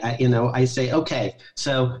way. I say, okay,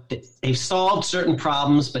 so they've solved certain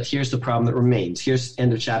problems, but here's the problem that remains. Here's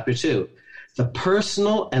end of chapter 2. The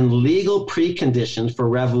personal and legal preconditions for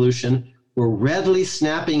revolution were readily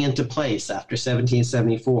snapping into place after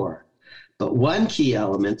 1774. But one key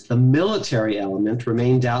element, the military element,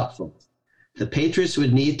 remained doubtful. The Patriots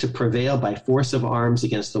would need to prevail by force of arms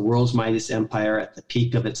against the world's mightiest empire at the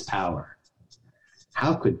peak of its power.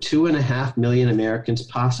 How could 2.5 million Americans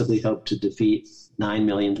possibly hope to defeat 9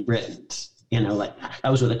 million Britons?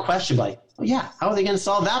 That was with a question like, oh yeah, how are they going to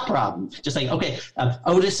solve that problem? Just like, okay,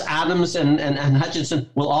 Otis, Adams, and Hutchinson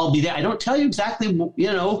will all be there. I don't tell you exactly,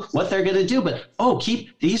 what they're going to do, but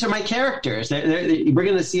these are my characters. We're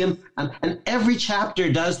going to see them, and every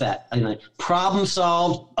chapter does that. Problem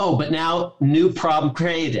solved. Oh, but now new problem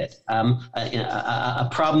created. A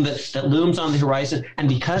problem that looms on the horizon, and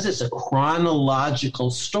because it's a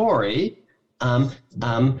chronological story,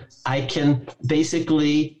 I can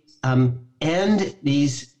basically end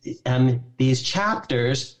these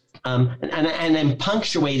chapters, and I'm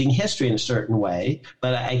punctuating history in a certain way,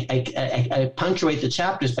 but I punctuate the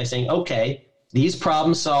chapters by saying, okay, these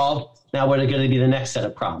problems solved. Now, what are going to be the next set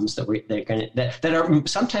of problems that are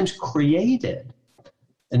sometimes created,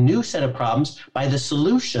 a new set of problems by the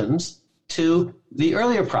solutions to the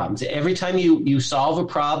earlier problems. Every time you solve a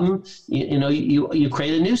problem, you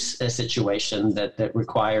create a new situation that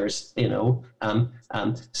requires you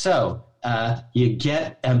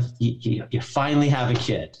finally have a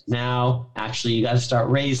kid. Now, actually, you got to start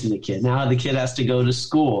raising the kid. Now the kid has to go to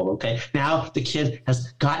school. Okay. Now the kid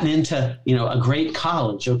has gotten into, a great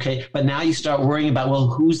college. Okay. But now you start worrying about, well,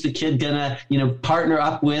 who's the kid gonna, partner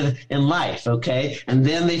up with in life? Okay. And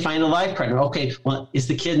then they find a life partner. Okay. Well, is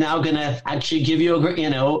the kid now gonna actually give you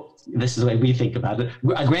this is the way we think about it,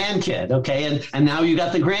 a grandkid, okay? And now you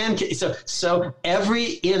got the grandkid. So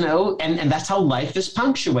every, and that's how life is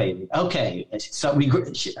punctuated. Okay, so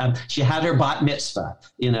she had her bat mitzvah,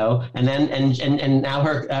 and then and now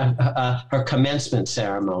her commencement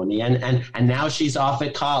ceremony, and now she's off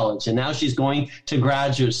at college, and now she's going to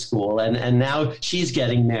graduate school, and now she's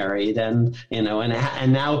getting married, and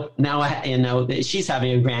now she's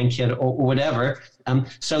having a grandkid or whatever.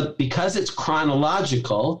 So because it's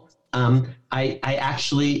chronological, I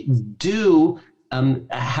actually do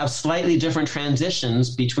have slightly different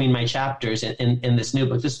transitions between my chapters in this new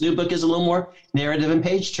book. This new book is a little more narrative and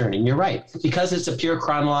page turning. You're right, because it's a pure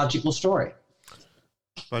chronological story.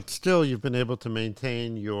 But still, you've been able to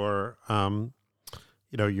maintain your,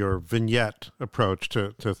 your vignette approach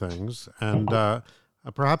to things, and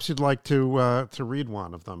perhaps you'd like to read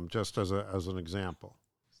one of them just as an example.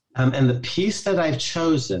 And the piece that I've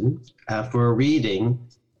chosen for reading,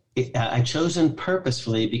 I've chosen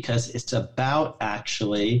purposefully because it's about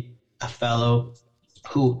actually a fellow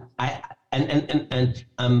who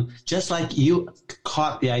just like you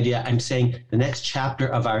caught the idea, I'm saying the next chapter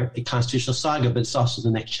of our constitutional saga, but it's also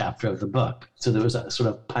the next chapter of the book. So there was a sort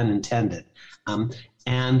of pun intended. So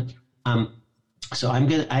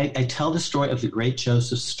I tell the story of the great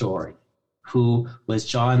Joseph Story, who was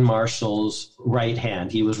John Marshall's right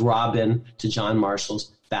hand. He was Robin to John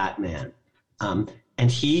Marshall's Batman.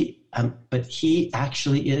 But he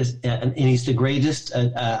actually is, and he's the greatest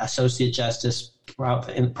associate justice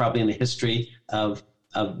probably in the history of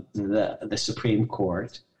the Supreme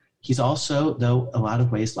Court. He's also, though, a lot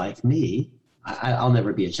of ways like me. I'll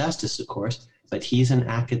never be a justice, of course, but he's an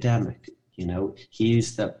academic.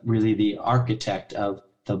 He's really the architect of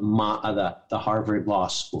the Harvard Law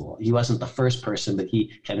School. He wasn't the first person, but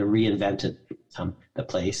he kind of reinvented the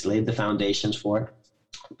place, laid the foundations for it.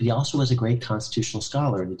 But he also was a great constitutional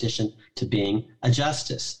scholar, in addition to being a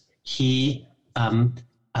justice. He wrote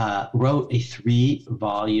a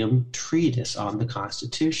 3-volume treatise on the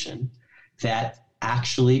Constitution that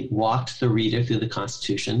actually walked the reader through the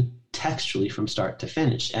Constitution textually from start to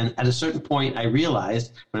finish. And at a certain point, I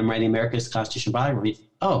realized when I'm writing America's Constitutional Biography,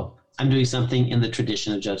 I'm doing something in the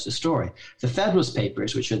tradition of Joseph Story. The Federalist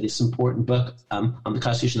Papers, which are this important book on the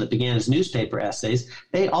Constitution that began as newspaper essays,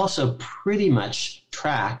 they also pretty much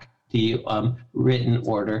track the written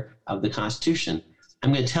order of the Constitution.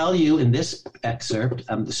 I'm going to tell you in this excerpt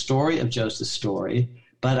the story of Joseph Story,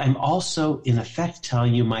 but I'm also, in effect,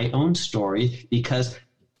 telling you my own story because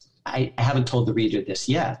I haven't told the reader this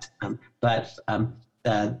yet. But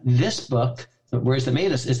this book, Words That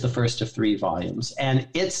Made Us, is the first of 3 volumes, and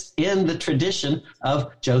it's in the tradition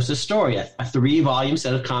of Joseph Story, a 3-volume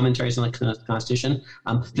set of commentaries on the Constitution.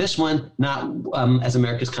 This one, not as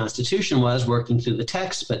America's Constitution was, working through the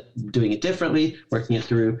text, but doing it differently, working it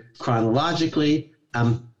through chronologically.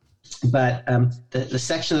 But the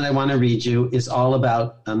section that I want to read you is all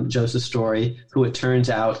about Joseph Story, who it turns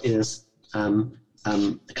out is I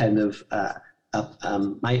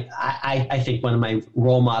think one of my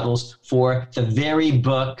role models for the very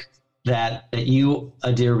book that you,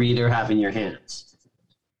 a dear reader, have in your hands.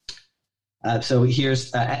 So here's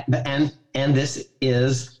and this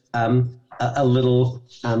is a little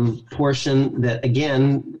portion that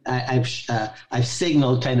again I've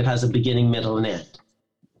signaled kind of has a beginning, middle, and end.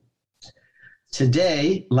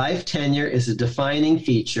 Today, life tenure is a defining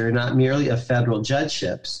feature not merely of federal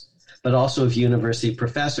judgeships, but also of university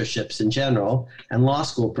professorships in general and law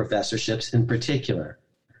school professorships in particular.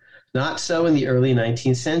 Not so in the early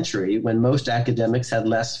 19th century, when most academics had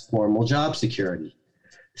less formal job security.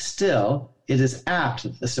 Still, it is apt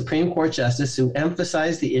that the Supreme Court justice who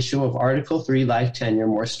emphasized the issue of Article III life tenure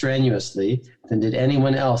more strenuously than did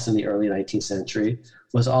anyone else in the early 19th century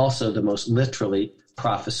was also the most literally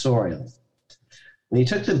professorial. When he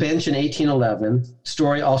took the bench in 1811,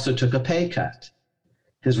 Story also took a pay cut.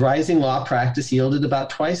 His rising law practice yielded about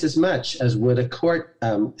twice as much as would a court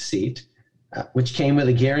seat, which came with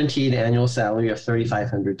a guaranteed annual salary of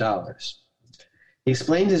 $3,500. He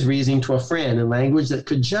explained his reasoning to a friend in language that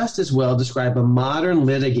could just as well describe a modern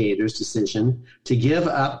litigator's decision to give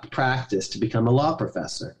up practice to become a law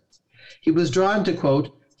professor. He was drawn to,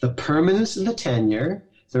 quote, the permanence of the tenure,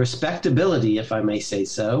 the respectability, if I may say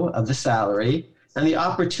so, of the salary, and the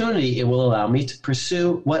opportunity it will allow me to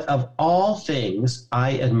pursue what of all things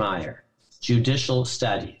I admire, judicial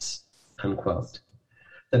studies, unquote.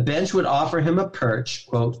 The bench would offer him a perch,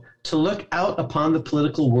 quote, to look out upon the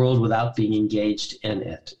political world without being engaged in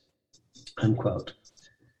it, unquote.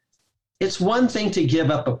 It's one thing to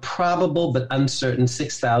give up a probable but uncertain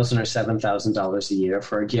 $6,000 or $7,000 a year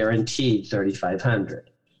for a guaranteed $3,500.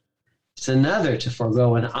 It's another to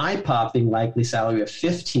forego an eye-popping likely salary of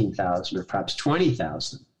 $15,000 or perhaps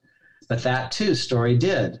 $20,000. But that, too, Story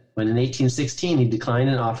did when in 1816 he declined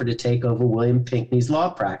an offer to take over William Pinckney's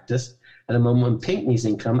law practice at a moment when Pinckney's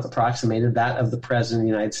income approximated that of the President of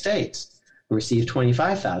the United States, who received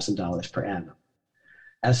 $25,000 per annum.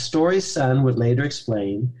 As Story's son would later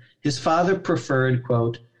explain, his father preferred,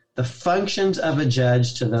 quote, the functions of a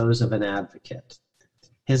judge to those of an advocate.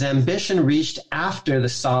 His ambition reached after the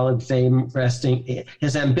solid fame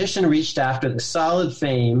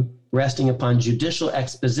resting upon judicial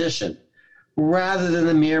exposition, rather than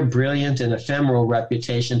the mere brilliant and ephemeral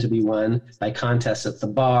reputation to be won by contests at the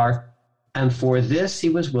bar, and for this he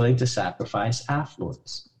was willing to sacrifice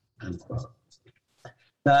affluence, unquote.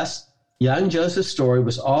 Thus, young Joseph Story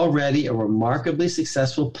was already a remarkably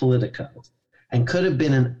successful politico and could have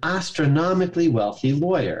been an astronomically wealthy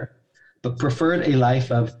lawyer, but preferred a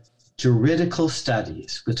life of juridical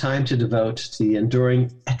studies with time to devote to the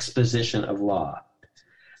enduring exposition of law.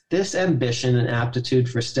 This ambition and aptitude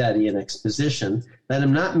for study and exposition led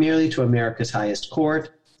him not merely to America's highest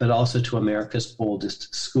court, but also to America's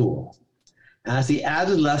oldest school. As he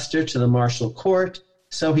added luster to the Marshall Court,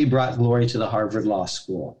 so he brought glory to the Harvard Law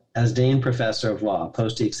School as Dane Professor of Law,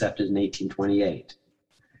 post he accepted in 1828.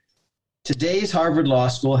 Today's Harvard Law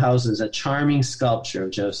School houses a charming sculpture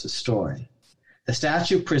of Joseph Story. The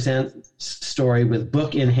statue presents Story with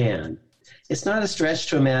book in hand. It's not a stretch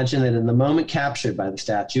to imagine that in the moment captured by the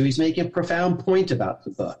statue, he's making a profound point about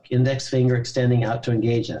the book, index finger extending out to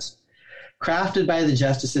engage us. Crafted by the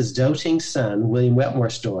justice's doting son, William Wetmore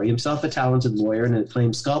Story, himself a talented lawyer and an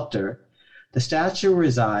acclaimed sculptor, the statue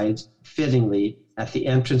resides fittingly at the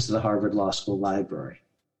entrance of the Harvard Law School library.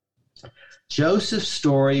 Joseph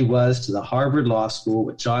Story was to the Harvard Law School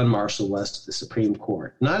what John Marshall was to the Supreme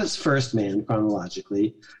Court, not its first man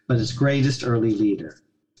chronologically, but its greatest early leader.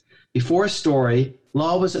 Before Story,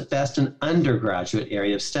 law was at best an undergraduate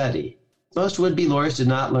area of study. Most would-be lawyers did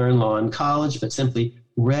not learn law in college, but simply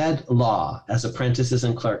read law as apprentices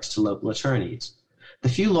and clerks to local attorneys. The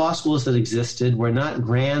few law schools that existed were not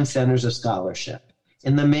grand centers of scholarship.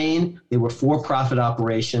 In the main, they were for-profit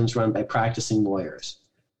operations run by practicing lawyers.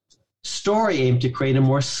 Story aimed to create a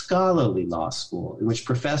more scholarly law school in which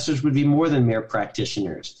professors would be more than mere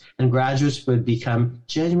practitioners and graduates would become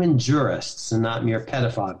genuine jurists and not mere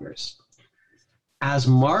pettifoggers. As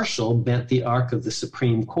Marshall bent the arc of the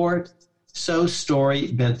Supreme Court, so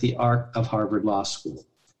Story bent the arc of Harvard Law School.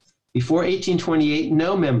 Before 1828,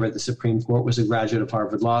 no member of the Supreme Court was a graduate of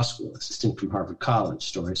Harvard Law School, as distinct from Harvard College,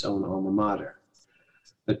 Story's own alma mater.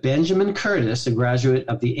 But Benjamin Curtis, a graduate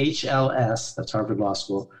of the HLS, that's Harvard Law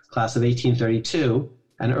School, class of 1832,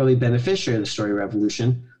 an early beneficiary of the Story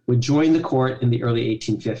Revolution, would join the court in the early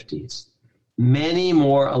 1850s. Many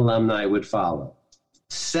more alumni would follow.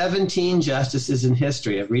 17 justices in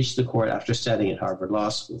history have reached the court after studying at Harvard Law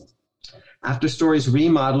School. After Story's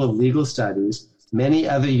remodel of legal studies, many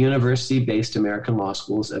other university-based American law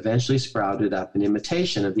schools eventually sprouted up in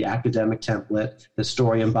imitation of the academic template that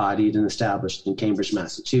Story embodied and established in Cambridge,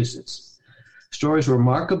 Massachusetts. Story's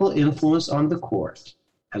remarkable influence on the court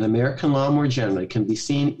and American law more generally can be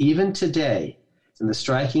seen even today in the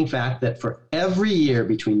striking fact that for every year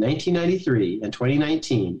between 1993 and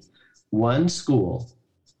 2019, one school,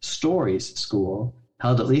 Story's school,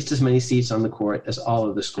 held at least as many seats on the court as all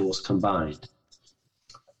of the schools combined.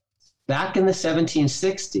 Back in the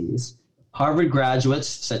 1760s, Harvard graduates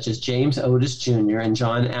such as James Otis Jr. and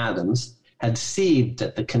John Adams had seethed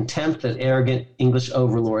at the contempt that arrogant English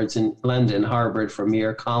overlords in London harbored for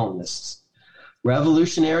mere colonists.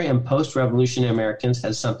 Revolutionary and post-revolutionary Americans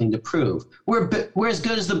had something to prove. We're as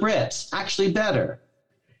good as the Brits, actually better.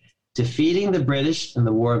 Defeating the British in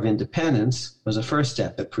the War of Independence was a first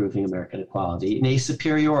step at proving American equality in a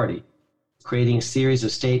superiority. Creating a series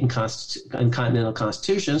of state and continental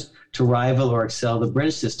constitutions to rival or excel the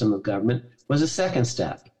British system of government was a second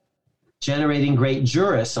step. Generating great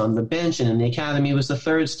jurists on the bench and in the academy was the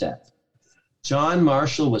third step. John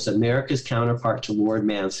Marshall was America's counterpart to Lord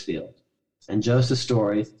Mansfield, and Joseph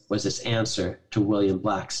Story was its answer to William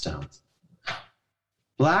Blackstone.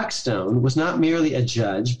 Blackstone was not merely a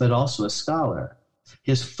judge, but also a scholar.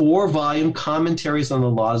 His 4-volume Commentaries on the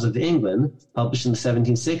Laws of England, published in the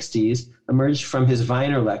 1760s, emerged from his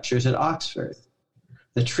Viner lectures at Oxford.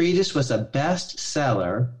 The treatise was a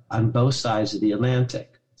bestseller on both sides of the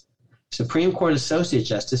Atlantic. Supreme Court Associate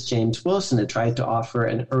Justice James Wilson had tried to offer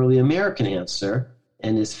an early American answer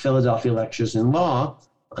in his Philadelphia Lectures in Law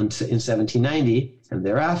in 1790 and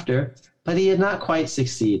thereafter, but he had not quite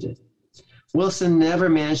succeeded. Wilson never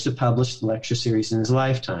managed to publish the lecture series in his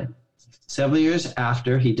lifetime. Several years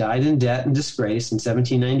after, he died in debt and disgrace in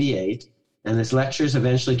 1798, and his lectures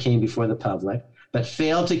eventually came before the public, but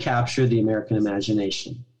failed to capture the American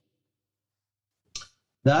imagination.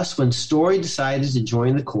 Thus, when Story decided to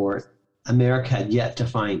join the court, America had yet to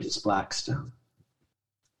find its Blackstone.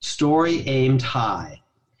 Story aimed high.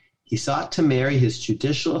 He sought to marry his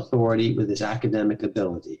judicial authority with his academic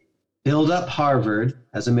ability, build up Harvard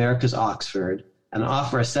as America's Oxford, and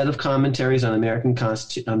offer a set of commentaries on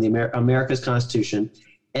America's Constitution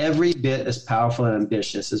every bit as powerful and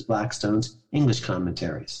ambitious as Blackstone's English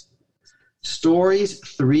commentaries. Story's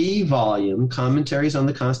 3-volume Commentaries on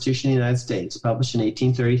the Constitution of the United States, published in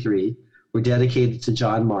 1833, were dedicated to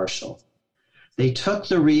John Marshall. They took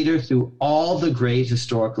the reader through all the great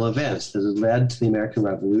historical events that had led to the American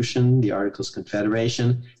Revolution, the Articles of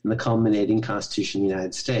Confederation, and the culminating Constitution of the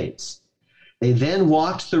United States. They then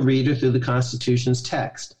walked the reader through the Constitution's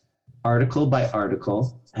text, article by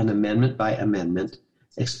article and amendment by amendment,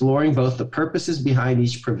 exploring both the purposes behind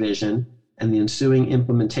each provision and the ensuing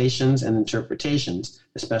implementations and interpretations,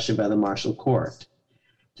 especially by the Marshall Court.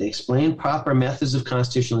 They explained proper methods of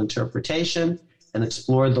constitutional interpretation and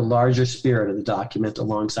explored the larger spirit of the document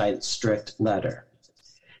alongside its strict letter.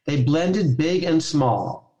 They blended big and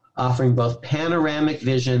small, offering both panoramic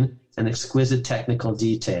vision and exquisite technical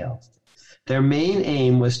detail. Their main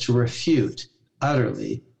aim was to refute,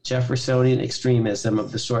 utterly, Jeffersonian extremism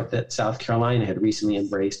of the sort that South Carolina had recently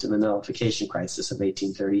embraced in the nullification crisis of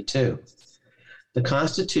 1832. The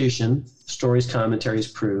Constitution, Story's commentaries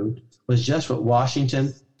proved, was just what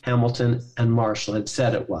Washington, Hamilton, and Marshall had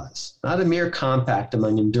said it was, not a mere compact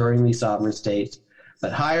among enduringly sovereign states,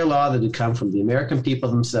 but higher law that had come from the American people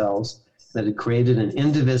themselves, that had created an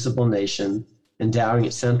indivisible nation, endowing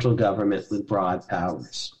its central government with broad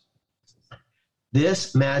powers.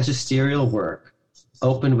 This magisterial work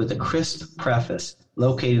opened with a crisp preface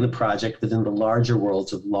locating the project within the larger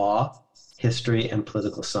worlds of law, history, and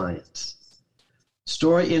political science.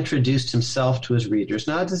 Story introduced himself to his readers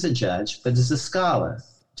not as a judge, but as a scholar,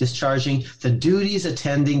 discharging the duties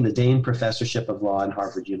attending the Dane Professorship of Law in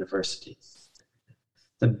Harvard University.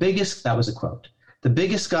 That was a quote, the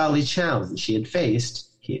biggest scholarly challenge he had faced,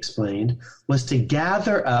 he explained, was to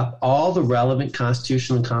gather up all the relevant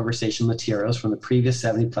constitutional and conversational materials from the previous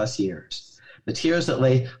 70-plus years, materials that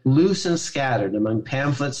lay loose and scattered among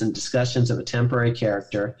pamphlets and discussions of a temporary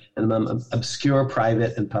character and among obscure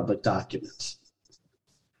private and public documents.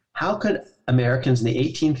 How could Americans in the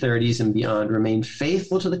 1830s and beyond remain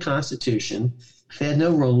faithful to the Constitution if they had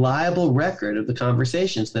no reliable record of the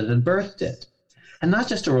conversations that had birthed it? And not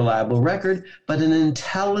just a reliable record, but an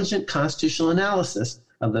intelligent constitutional analysis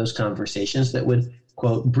of those conversations that would,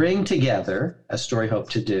 quote, bring together, as Story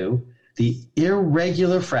hoped to do, the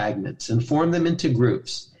irregular fragments and form them into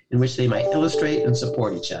groups in which they might illustrate and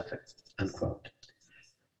support each other, unquote.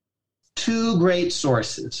 Two great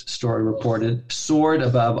sources, Story reported, soared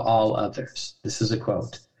above all others. This is a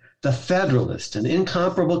quote. The Federalist, an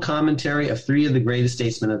incomparable commentary of three of the greatest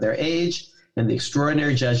statesmen of their age, and the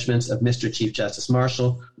extraordinary judgments of Mr. Chief Justice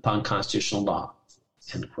Marshall upon constitutional law,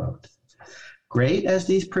 end quote. Great as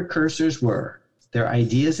these precursors were, their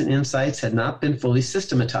ideas and insights had not been fully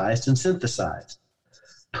systematized and synthesized.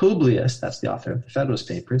 Publius, that's the author of the Federalist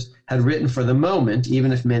Papers, had written for the moment,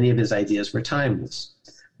 even if many of his ideas were timeless.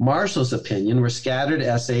 Marshall's opinion were scattered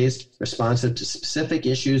essays responsive to specific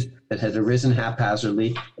issues that had arisen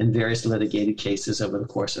haphazardly in various litigated cases over the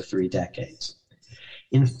course of 3 decades.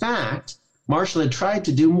 In fact, Marshall had tried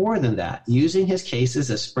to do more than that, using his cases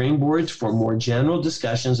as springboards for more general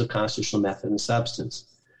discussions of constitutional method and substance.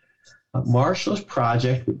 But Marshall's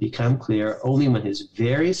project would become clear only when his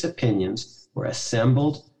various opinions were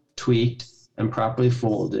assembled, tweaked, and properly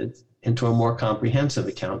folded into a more comprehensive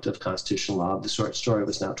account of constitutional law of the sort Story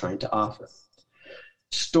was now trying to offer.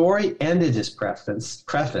 Story ended his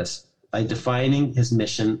preface by defining his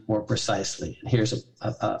mission more precisely. And here's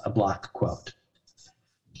a block quote.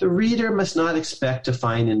 The reader must not expect to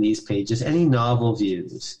find in these pages any novel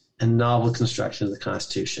views and novel construction of the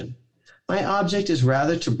Constitution. My object is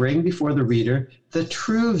rather to bring before the reader the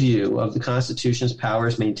true view of the Constitution's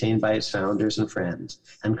powers maintained by its founders and friends,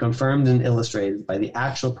 and confirmed and illustrated by the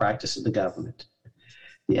actual practice of the government.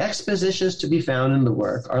 The expositions to be found in the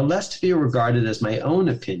work are less to be regarded as my own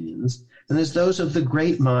opinions than as those of the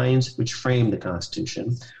great minds which framed the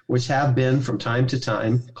Constitution, which have been from time to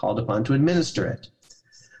time called upon to administer it.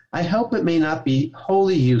 I hope it may not be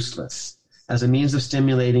wholly useless as a means of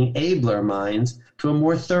stimulating abler minds to a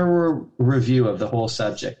more thorough review of the whole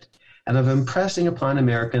subject, and of impressing upon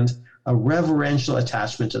Americans a reverential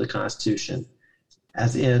attachment to the Constitution,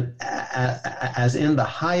 as in the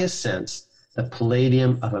highest sense, the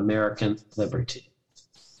palladium of American liberty,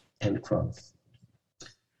 end quote.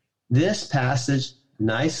 This passage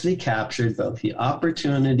nicely captured both the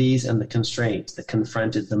opportunities and the constraints that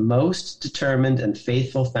confronted the most determined and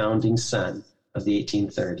faithful founding son of the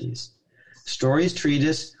 1830s. Story's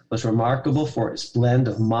treatise was remarkable for its blend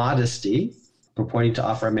of modesty, purporting to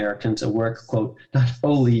offer Americans a work, quote, not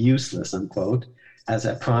wholly useless, unquote, as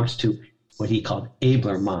a prompt to what he called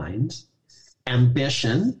abler minds,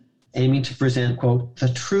 ambition, aiming to present, quote,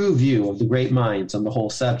 the true view of the great minds on the whole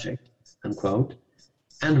subject, unquote,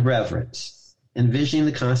 and reverence, envisioning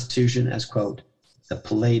the Constitution as, quote, the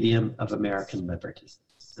palladium of American liberty,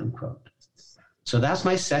 unquote. So that's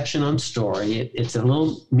my section on Story. It's a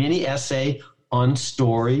little mini essay on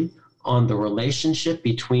Story, on the relationship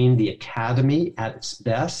between the Academy at its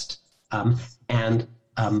best and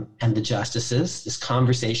the justices, this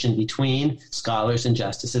conversation between scholars and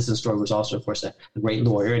justices. And Story was also, of course, a great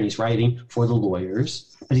lawyer, and he's writing for the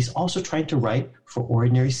lawyers, but he's also trying to write for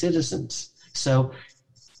ordinary citizens. So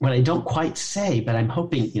what I don't quite say, but I'm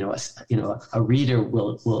hoping, a reader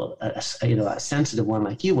will a sensitive one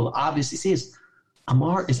like you will obviously see is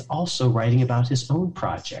Amar is also writing about his own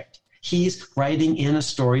project. He's writing in a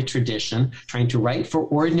story tradition, trying to write for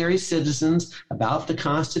ordinary citizens about the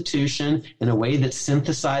Constitution in a way that's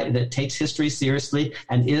synthesized, that takes history seriously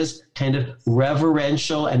and is kind of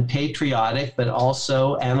reverential and patriotic, but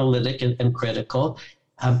also analytic and critical.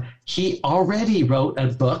 He already wrote a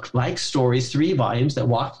book like Stories, 3 volumes that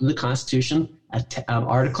walked through the Constitution,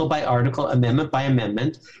 article by article, amendment by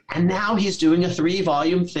amendment. And now he's doing a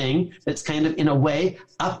 3-volume thing that's kind of, in a way,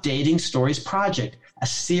 updating Story's project. A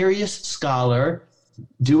serious scholar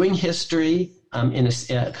doing history,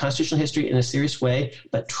 constitutional history in a serious way,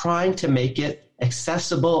 but trying to make it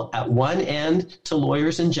accessible at one end to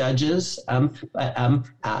lawyers and judges, and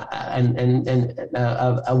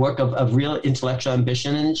a work of real intellectual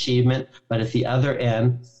ambition and achievement, but at the other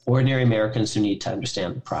end, ordinary Americans who need to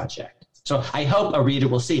understand the project. So I hope a reader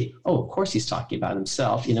will see, of course he's talking about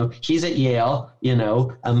himself. He's at Yale,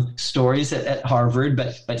 Story's at Harvard,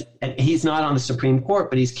 but he's not on the Supreme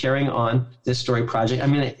Court, but he's carrying on this Story project. I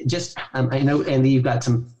mean, I know, Andy, you've got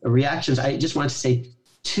some reactions. I just want to say,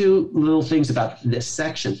 two little things about this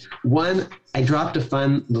section. One, I dropped a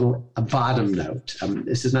fun little bottom note.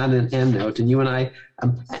 This is not an end note, and you and I,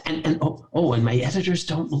 and my editors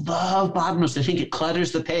don't love bottom notes. They think it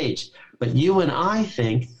clutters the page. But you and I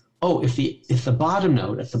think, if the bottom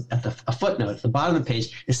note, a footnote at the bottom of the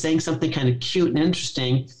page is saying something kind of cute and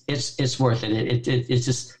interesting, it's worth it. It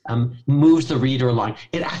just moves the reader along.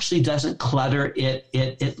 It actually doesn't clutter. It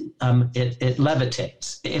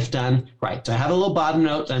levitates if done right. So I have a little bottom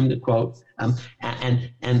note. I'm going to quote, and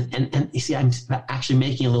you see, I'm actually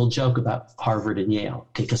making a little joke about Harvard and Yale,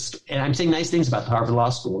 and I'm saying nice things about the Harvard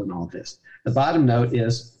Law School and all this. The bottom note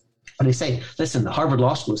is, when they say, listen, the Harvard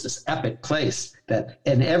Law School is this epic place that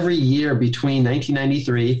in every year between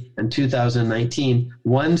 1993 and 2019,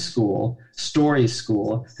 one school, Story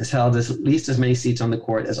School, has held at least as many seats on the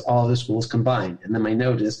court as all the schools combined. And then my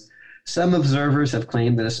note is, some observers have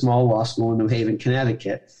claimed that a small law school in New Haven,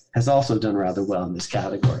 Connecticut, has also done rather well in this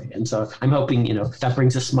category. And so I'm hoping, that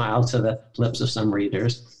brings a smile to the lips of some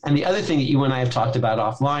readers. And the other thing that you and I have talked about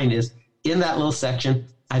offline is, in that little section,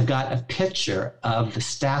 I've got a picture of the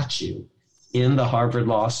statue in the Harvard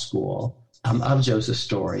Law School of Joseph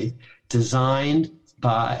Story, designed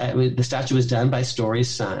by, the statue was done by Story's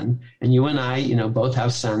son. And you and I, both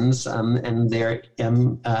have sons, and they're,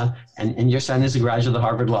 and your son is a graduate of the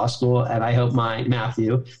Harvard Law School, and I hope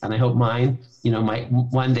Matthew, and I hope mine, might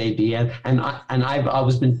one day be. And I've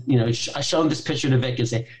always been, shown this picture to Vic and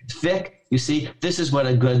say, Vic, you see, this is what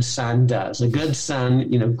a good son does. A good son,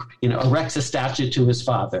 erects a statue to his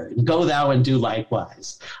father. Go thou and do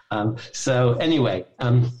likewise. So anyway,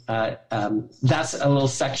 that's a little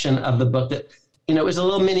section of the book that, is a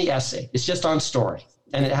little mini essay. It's just on story.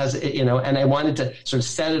 And it has, and I wanted to sort of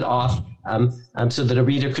set it off so that a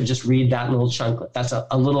reader could just read that little chunklet. That's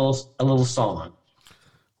a little song.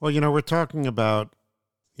 Well, we're talking about,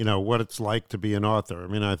 what it's like to be an author. I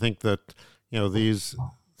mean, I think that,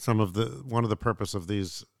 one of the purpose of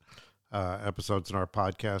these episodes in our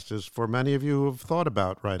podcast is for many of you who have thought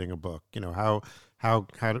about writing a book. How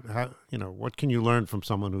what can you learn from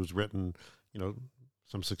someone who's written,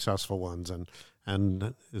 some successful ones and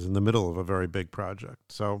is in the middle of a very big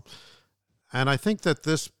project. So, and I think that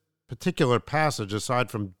this particular passage, aside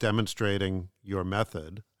from demonstrating your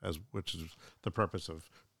method, which is the purpose of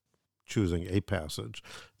choosing a passage,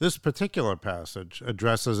 this particular passage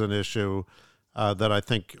addresses an issue that I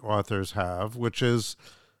think authors have, which is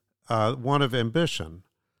one of ambition.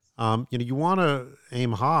 You want to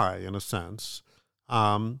aim high in a sense,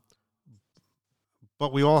 but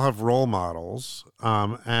we all have role models,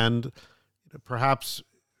 and perhaps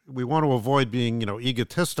we want to avoid being,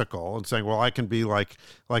 egotistical and saying, well, I can be like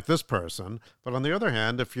this person. But on the other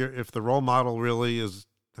hand, if the role model really has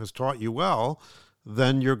taught you well,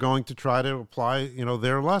 then you're going to try to apply,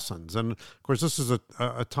 their lessons. And of course, this is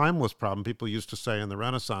a timeless problem. People used to say in the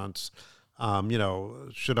Renaissance,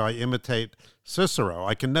 should I imitate Cicero?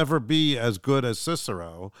 I can never be as good as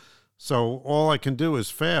Cicero, so all I can do is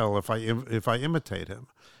fail if I imitate him.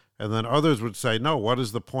 And then others would say, no, what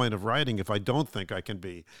is the point of writing if I don't think I can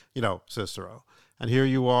be, Cicero? And here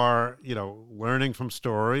you are, learning from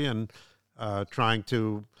Story and trying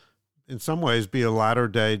to, in some ways, be a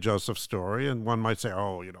latter-day Joseph Story. And one might say,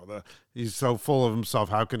 he's so full of himself.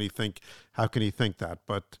 How can he think that?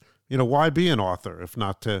 But, why be an author if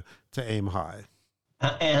not to aim high?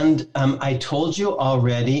 And I told you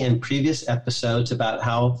already in previous episodes about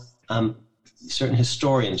how certain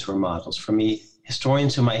historians were models for me.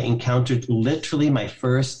 Historians whom I encountered literally my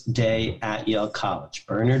first day at Yale College.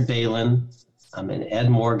 Bernard Bailyn and Ed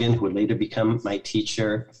Morgan, who would later become my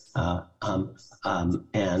teacher,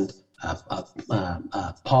 and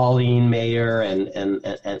Pauline Mayer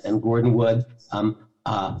and Gordon Wood.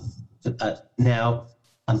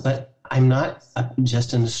 But I'm not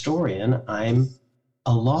just an historian. I'm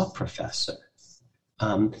a law professor.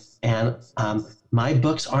 And my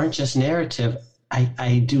books aren't just narrative.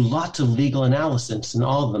 I do lots of legal analysis in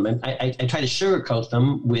all of them, and I try to sugarcoat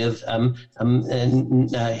them with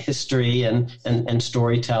history and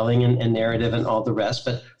storytelling and narrative and all the rest.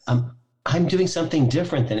 But I'm doing something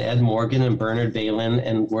different than Ed Morgan and Bernard Bailyn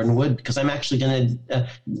and Gordon Wood, because I'm actually going to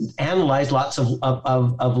analyze lots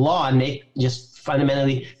of law and make just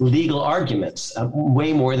fundamentally legal arguments,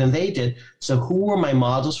 way more than they did. So who were my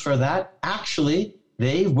models for that? Actually,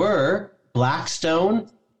 they were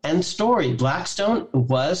Blackstone and Story. Blackstone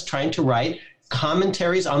was trying to write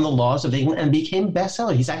commentaries on the laws of England and became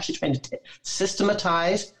bestseller. He's actually trying to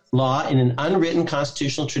systematize law in an unwritten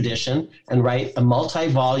constitutional tradition and write a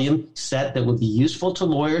multi-volume set that would be useful to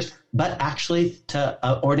lawyers, but actually to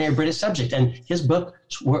ordinary British subject. And his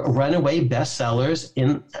books were runaway bestsellers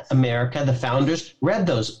in America. The founders read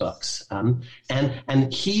those books.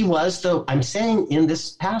 And he was I'm saying in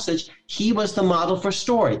this passage, he was the model for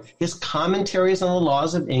Story. His commentaries on the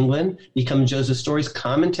laws of England become Joseph Story's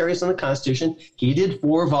commentaries on the Constitution. He did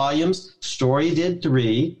 4 volumes. Story did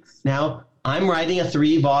 3. Now, I'm writing a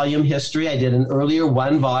 3-volume history. I did an earlier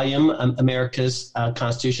 1-volume, America's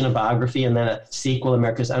Constitution, a biography, and then a sequel,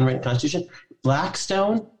 America's Unwritten Constitution.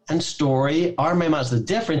 Blackstone and Story are my models. The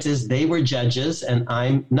difference is they were judges and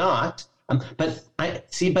I'm not. But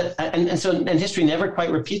history never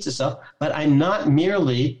quite repeats itself. But I'm not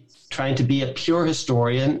merely trying to be a pure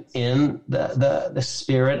historian in the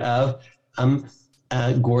spirit of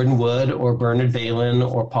Gordon Wood or Bernard Bailyn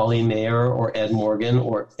or Pauline Maier or Ed Morgan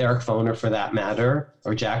or Eric Foner for that matter,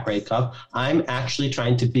 or Jack Rakoff. I'm actually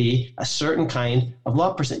trying to be a certain kind of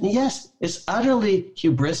law person. Yes, it's utterly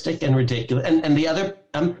hubristic and ridiculous. And the other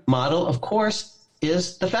model, of course,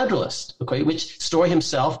 is the Federalist, okay, which Story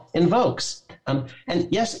himself invokes. And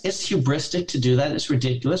yes, it's hubristic to do that. It's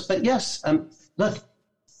ridiculous. But yes, look,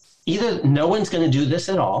 either no one's going to do this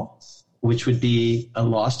at all, which would be a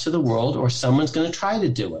loss to the world, or someone's going to try to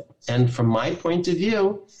do it. And from my point of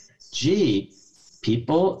view,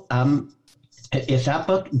 people, if that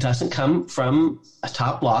book doesn't come from a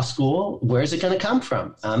top law school, where's it going to come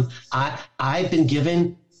from? I've been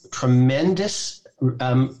given tremendous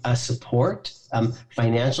support,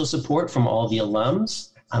 financial support from all the alums,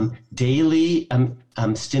 daily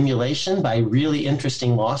stimulation by really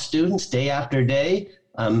interesting law students, day after day,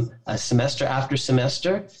 semester after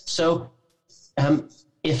semester. So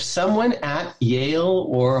if someone at Yale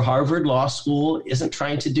or Harvard Law School isn't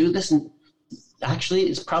trying to do this, and actually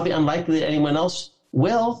it's probably unlikely that anyone else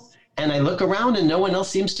will, and I look around and no one else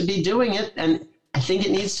seems to be doing it, and I think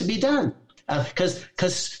it needs to be done. Because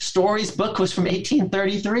Story's book was from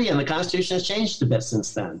 1833 and the Constitution has changed a bit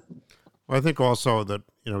since then. Well, I think also that,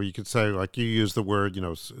 you could say, like you use the word,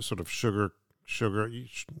 sort of sugar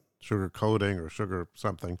coating or sugar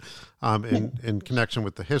something in connection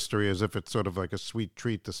with the history, as if it's sort of like a sweet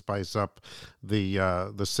treat to spice up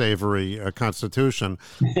the savory Constitution.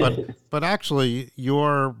 But actually,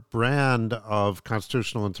 your brand of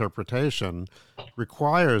constitutional interpretation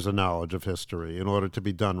requires a knowledge of history in order to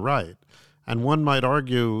be done right. And one might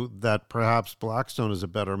argue that perhaps Blackstone is a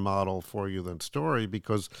better model for you than Story,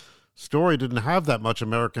 because Story didn't have that much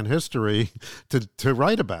American history to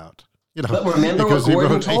write about. But remember what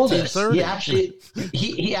Gordon told us.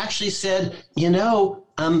 He actually said,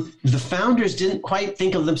 the founders didn't quite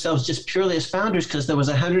think of themselves just purely as founders, because there was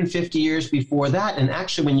 150 years before that. And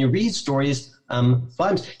actually, when you read Story's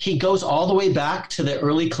volumes, he goes all the way back to the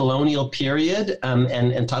early colonial period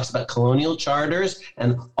and talks about colonial charters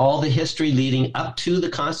and all the history leading up to the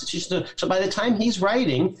Constitution. So by the time he's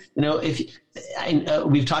writing,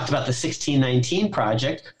 we've talked about the 1619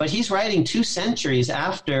 project, but he's writing 2 centuries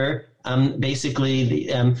after basically the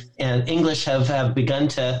English have begun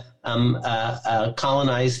to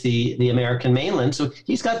colonize the American mainland. So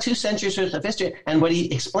he's got 2 centuries worth of history. And what he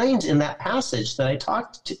explains in that passage that I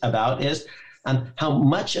talked about is how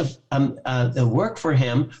much of the work for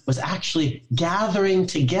him was actually gathering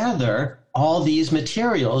together all these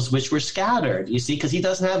materials which were scattered, you see, because he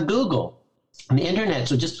doesn't have Google and the internet.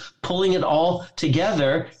 So just pulling it all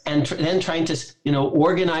together and then trying to,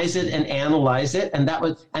 organize it and analyze it. And that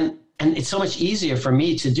was, and it's so much easier for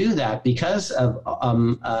me to do that because of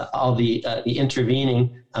all the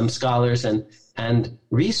intervening scholars and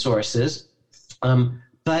resources. And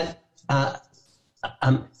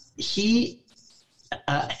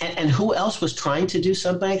who else was trying to do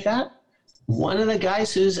something like that? One of the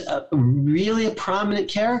guys who's really a prominent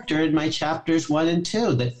character in my chapters 1 and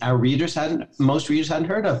 2 that most readers hadn't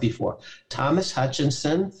heard of before. Thomas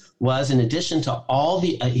Hutchinson was, in addition to all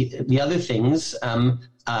the other things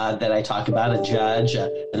that I talk about, a judge,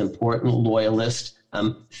 an important loyalist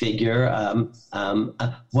figure,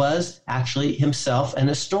 was actually himself an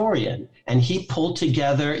historian. And he pulled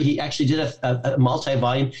together, he actually did a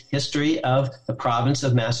multi-volume history of the province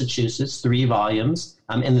of Massachusetts, 3 volumes.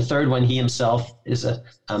 In the third one, he himself is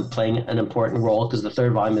playing an important role, because the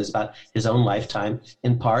third volume is about his own lifetime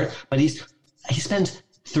in part. But he spends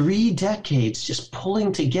 3 decades just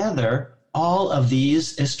pulling together all of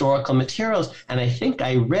these historical materials. And I think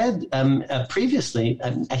I read previously,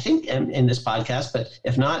 I think in this podcast, but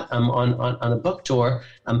if not, on a book tour,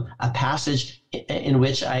 a passage in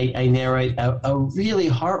which I narrate a really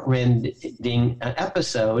heartrending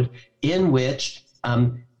episode in which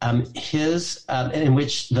in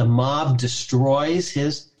which the mob destroys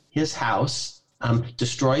his house,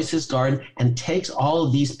 destroys his garden, and takes all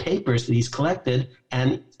of these papers that he's collected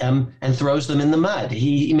and throws them in the mud.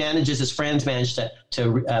 His friends manage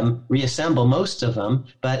to reassemble most of them,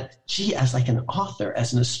 but as like an author,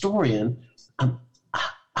 as an historian,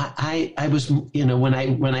 I was, when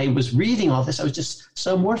I was reading all this, I was just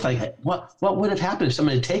so mortified. What would have happened if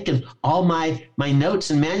someone had taken all my notes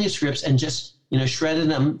and manuscripts and just, shredded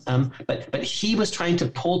them? But he was trying to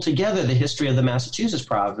pull together the history of the Massachusetts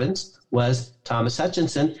province, was Thomas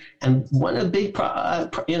Hutchinson. And one of the big,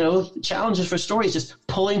 challenges for story is just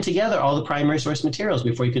pulling together all the primary source materials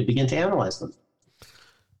before you could begin to analyze them.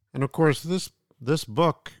 And of course, this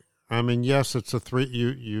book, I mean, yes, it's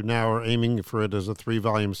you now are aiming for it as a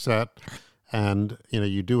 3-volume set, and,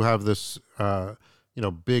 you do have this,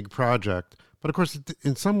 big project. But of course,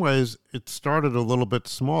 in some ways, it started a little bit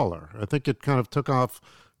smaller. I think it kind of took on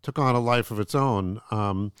a life of its own,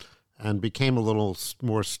 and became a little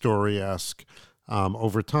more story-esque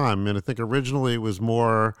over time. And I think originally it was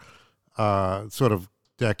more sort of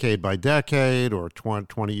decade by decade or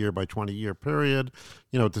 20 year by 20 year period,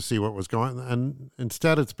 to see what was going on. And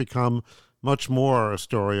instead, it's become much more a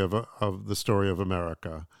story of the story of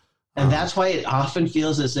America. And that's why it often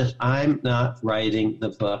feels as if I'm not writing the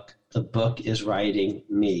book. The book is writing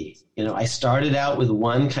me. I started out with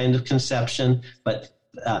one kind of conception, but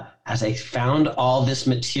as I found all this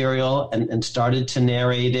material and started to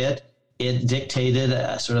narrate it, it dictated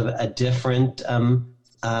a sort of a different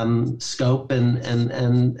scope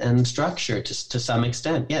and structure to some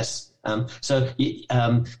extent. Yes. And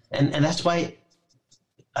that's why,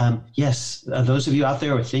 yes, those of you out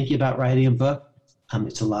there who are thinking about writing a book,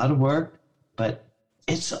 it's a lot of work, but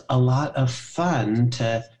it's a lot of fun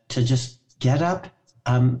to just get up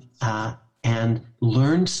and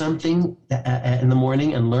learn something in the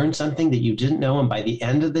morning and learn something that you didn't know. And by the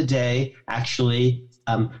end of the day, actually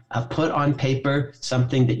put on paper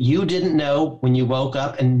something that you didn't know when you woke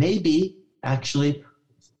up, and maybe actually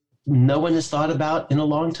no one has thought about in a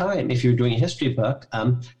long time if you're doing a history book.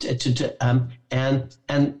 And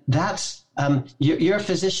that's, you're a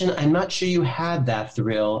physician. I'm not sure you had that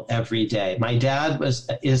thrill every day. My dad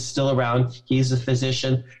is still around. He's a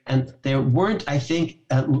physician, and there weren't, I think,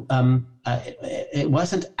 it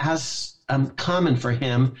wasn't as common for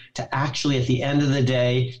him to actually, at the end of the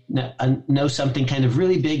day, know something kind of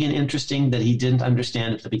really big and interesting that he didn't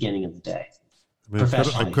understand at the beginning of the day.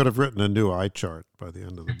 I could have written a new eye chart by the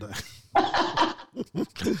end of the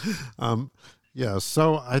day. Yeah,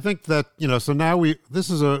 so I think that, so now this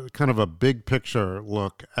is a kind of a big picture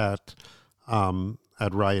look at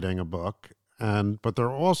writing a book, but there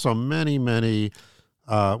are also many, many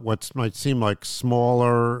what might seem like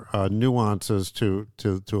smaller nuances to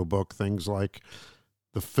a book, things like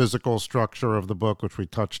the physical structure of the book, which we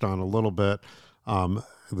touched on a little bit,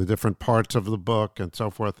 the different parts of the book and so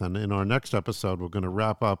forth. And in our next episode, we're going to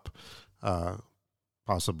wrap up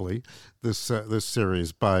possibly this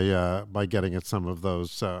series by getting at some of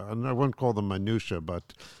those, and I wouldn't call them minutia,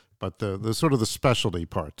 but the sort of the specialty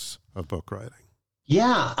parts of book writing.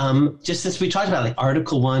 Yeah, just since we talked about like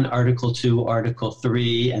Article 1, Article 2, Article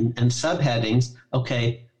 3, and subheadings,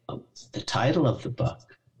 okay, the title of the book,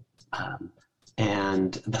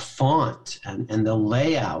 and the font, and the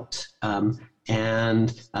layout,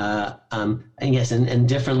 and yes, and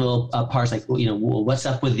different little parts, like, what's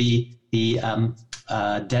up with the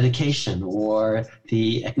dedication or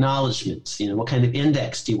the acknowledgments, what kind of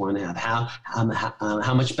index do you want to have?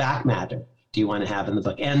 How much back matter do you want to have in the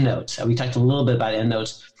book? Endnotes. We talked a little bit about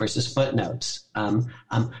endnotes versus footnotes.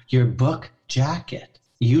 Your book jacket.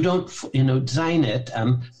 You don't, design it,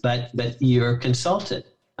 but you're consulted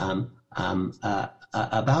about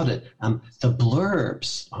it. The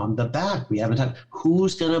blurbs on the back. We haven't talked.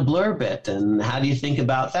 Who's going to blurb it, and how do you think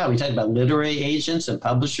about that? We talked about literary agents and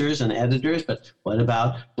publishers and editors, but what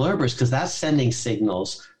about blurbers? Because that's sending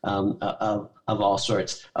signals of all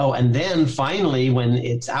sorts. Oh, and then finally, when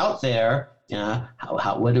it's out there,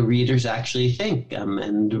 what do readers actually think?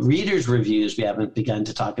 And readers' reviews we haven't begun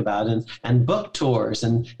to talk about, and book tours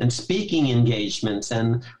and speaking engagements,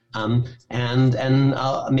 and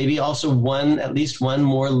maybe also at least one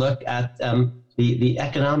more look at the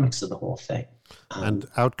economics of the whole thing. And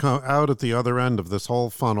out at the other end of this whole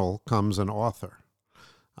funnel comes an author.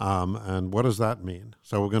 And what does that mean?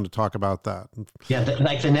 So we're going to talk about that. Yeah,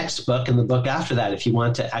 like the next book and the book after that, if you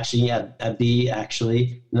want to actually be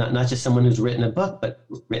actually not just someone who's written a book, but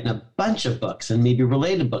written a bunch of books and maybe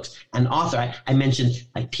related books. An author, I mentioned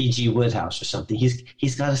like P.G. Wodehouse or something.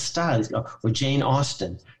 He's got a style. Or Jane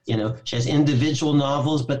Austen. She has individual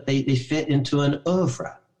novels, but they fit into an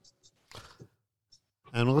oeuvre.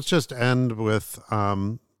 And let's just end with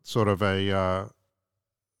sort of a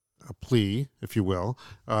plea, if you will,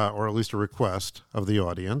 or at least a request of the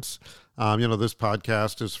audience. This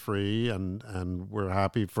podcast is free, and we're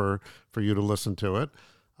happy for you to listen to it.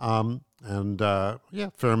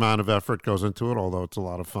 Fair amount of effort goes into it, although it's a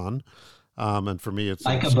lot of fun. And for me, it's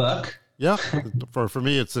like a book. Yeah, for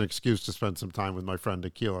me, it's an excuse to spend some time with my friend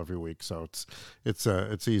Akil every week. So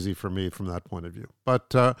it's easy for me from that point of view.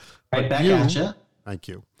 But right back at you. Thank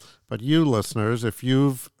you. But you listeners, if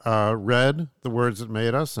you've read The Words That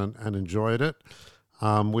Made Us and enjoyed it,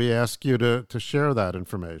 we ask you to share that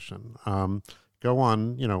information. Go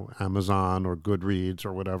on, Amazon or Goodreads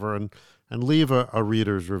or whatever, and leave a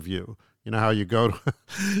reader's review. You know how you go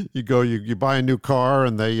you buy a new car,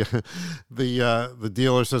 and the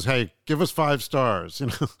dealer says, "Hey, give us 5 stars,"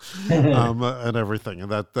 and everything,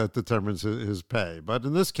 and that determines his pay. But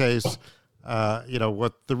in this case,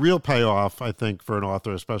 what the real payoff, I think, for an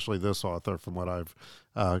author, especially this author, from what I've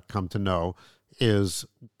come to know, is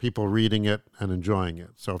people reading it and enjoying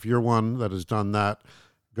it. So if you're one that has done that,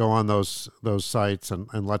 go on those sites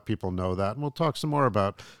and let people know that. And we'll talk some more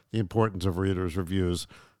about the importance of readers' reviews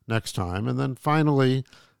next time. And then finally,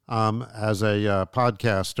 as a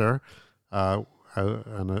podcaster,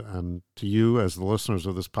 and to you as the listeners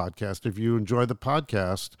of this podcast, if you enjoy the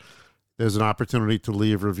podcast, there's an opportunity to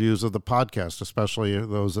leave reviews of the podcast, especially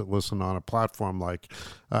those that listen on a platform like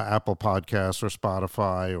Apple Podcasts or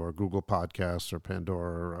Spotify or Google Podcasts or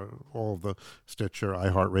Pandora, or all of the Stitcher,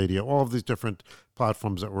 iHeartRadio, all of these different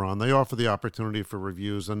platforms that we're on. They offer the opportunity for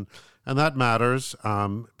reviews, and that matters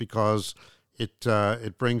because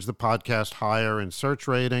it brings the podcast higher in search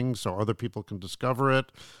ratings so other people can discover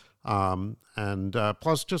it.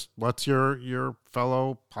 Plus just lets your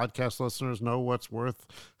fellow podcast listeners know what's worth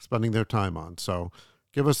spending their time on. So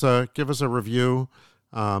give us a review,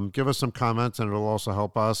 give us some comments, and it'll also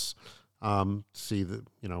help us see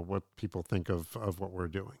what people think of what we're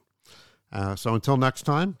doing. So until next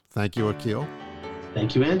time, thank you, Akil.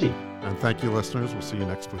 Thank you, Andy. And thank you, listeners. We'll see you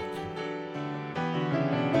next week.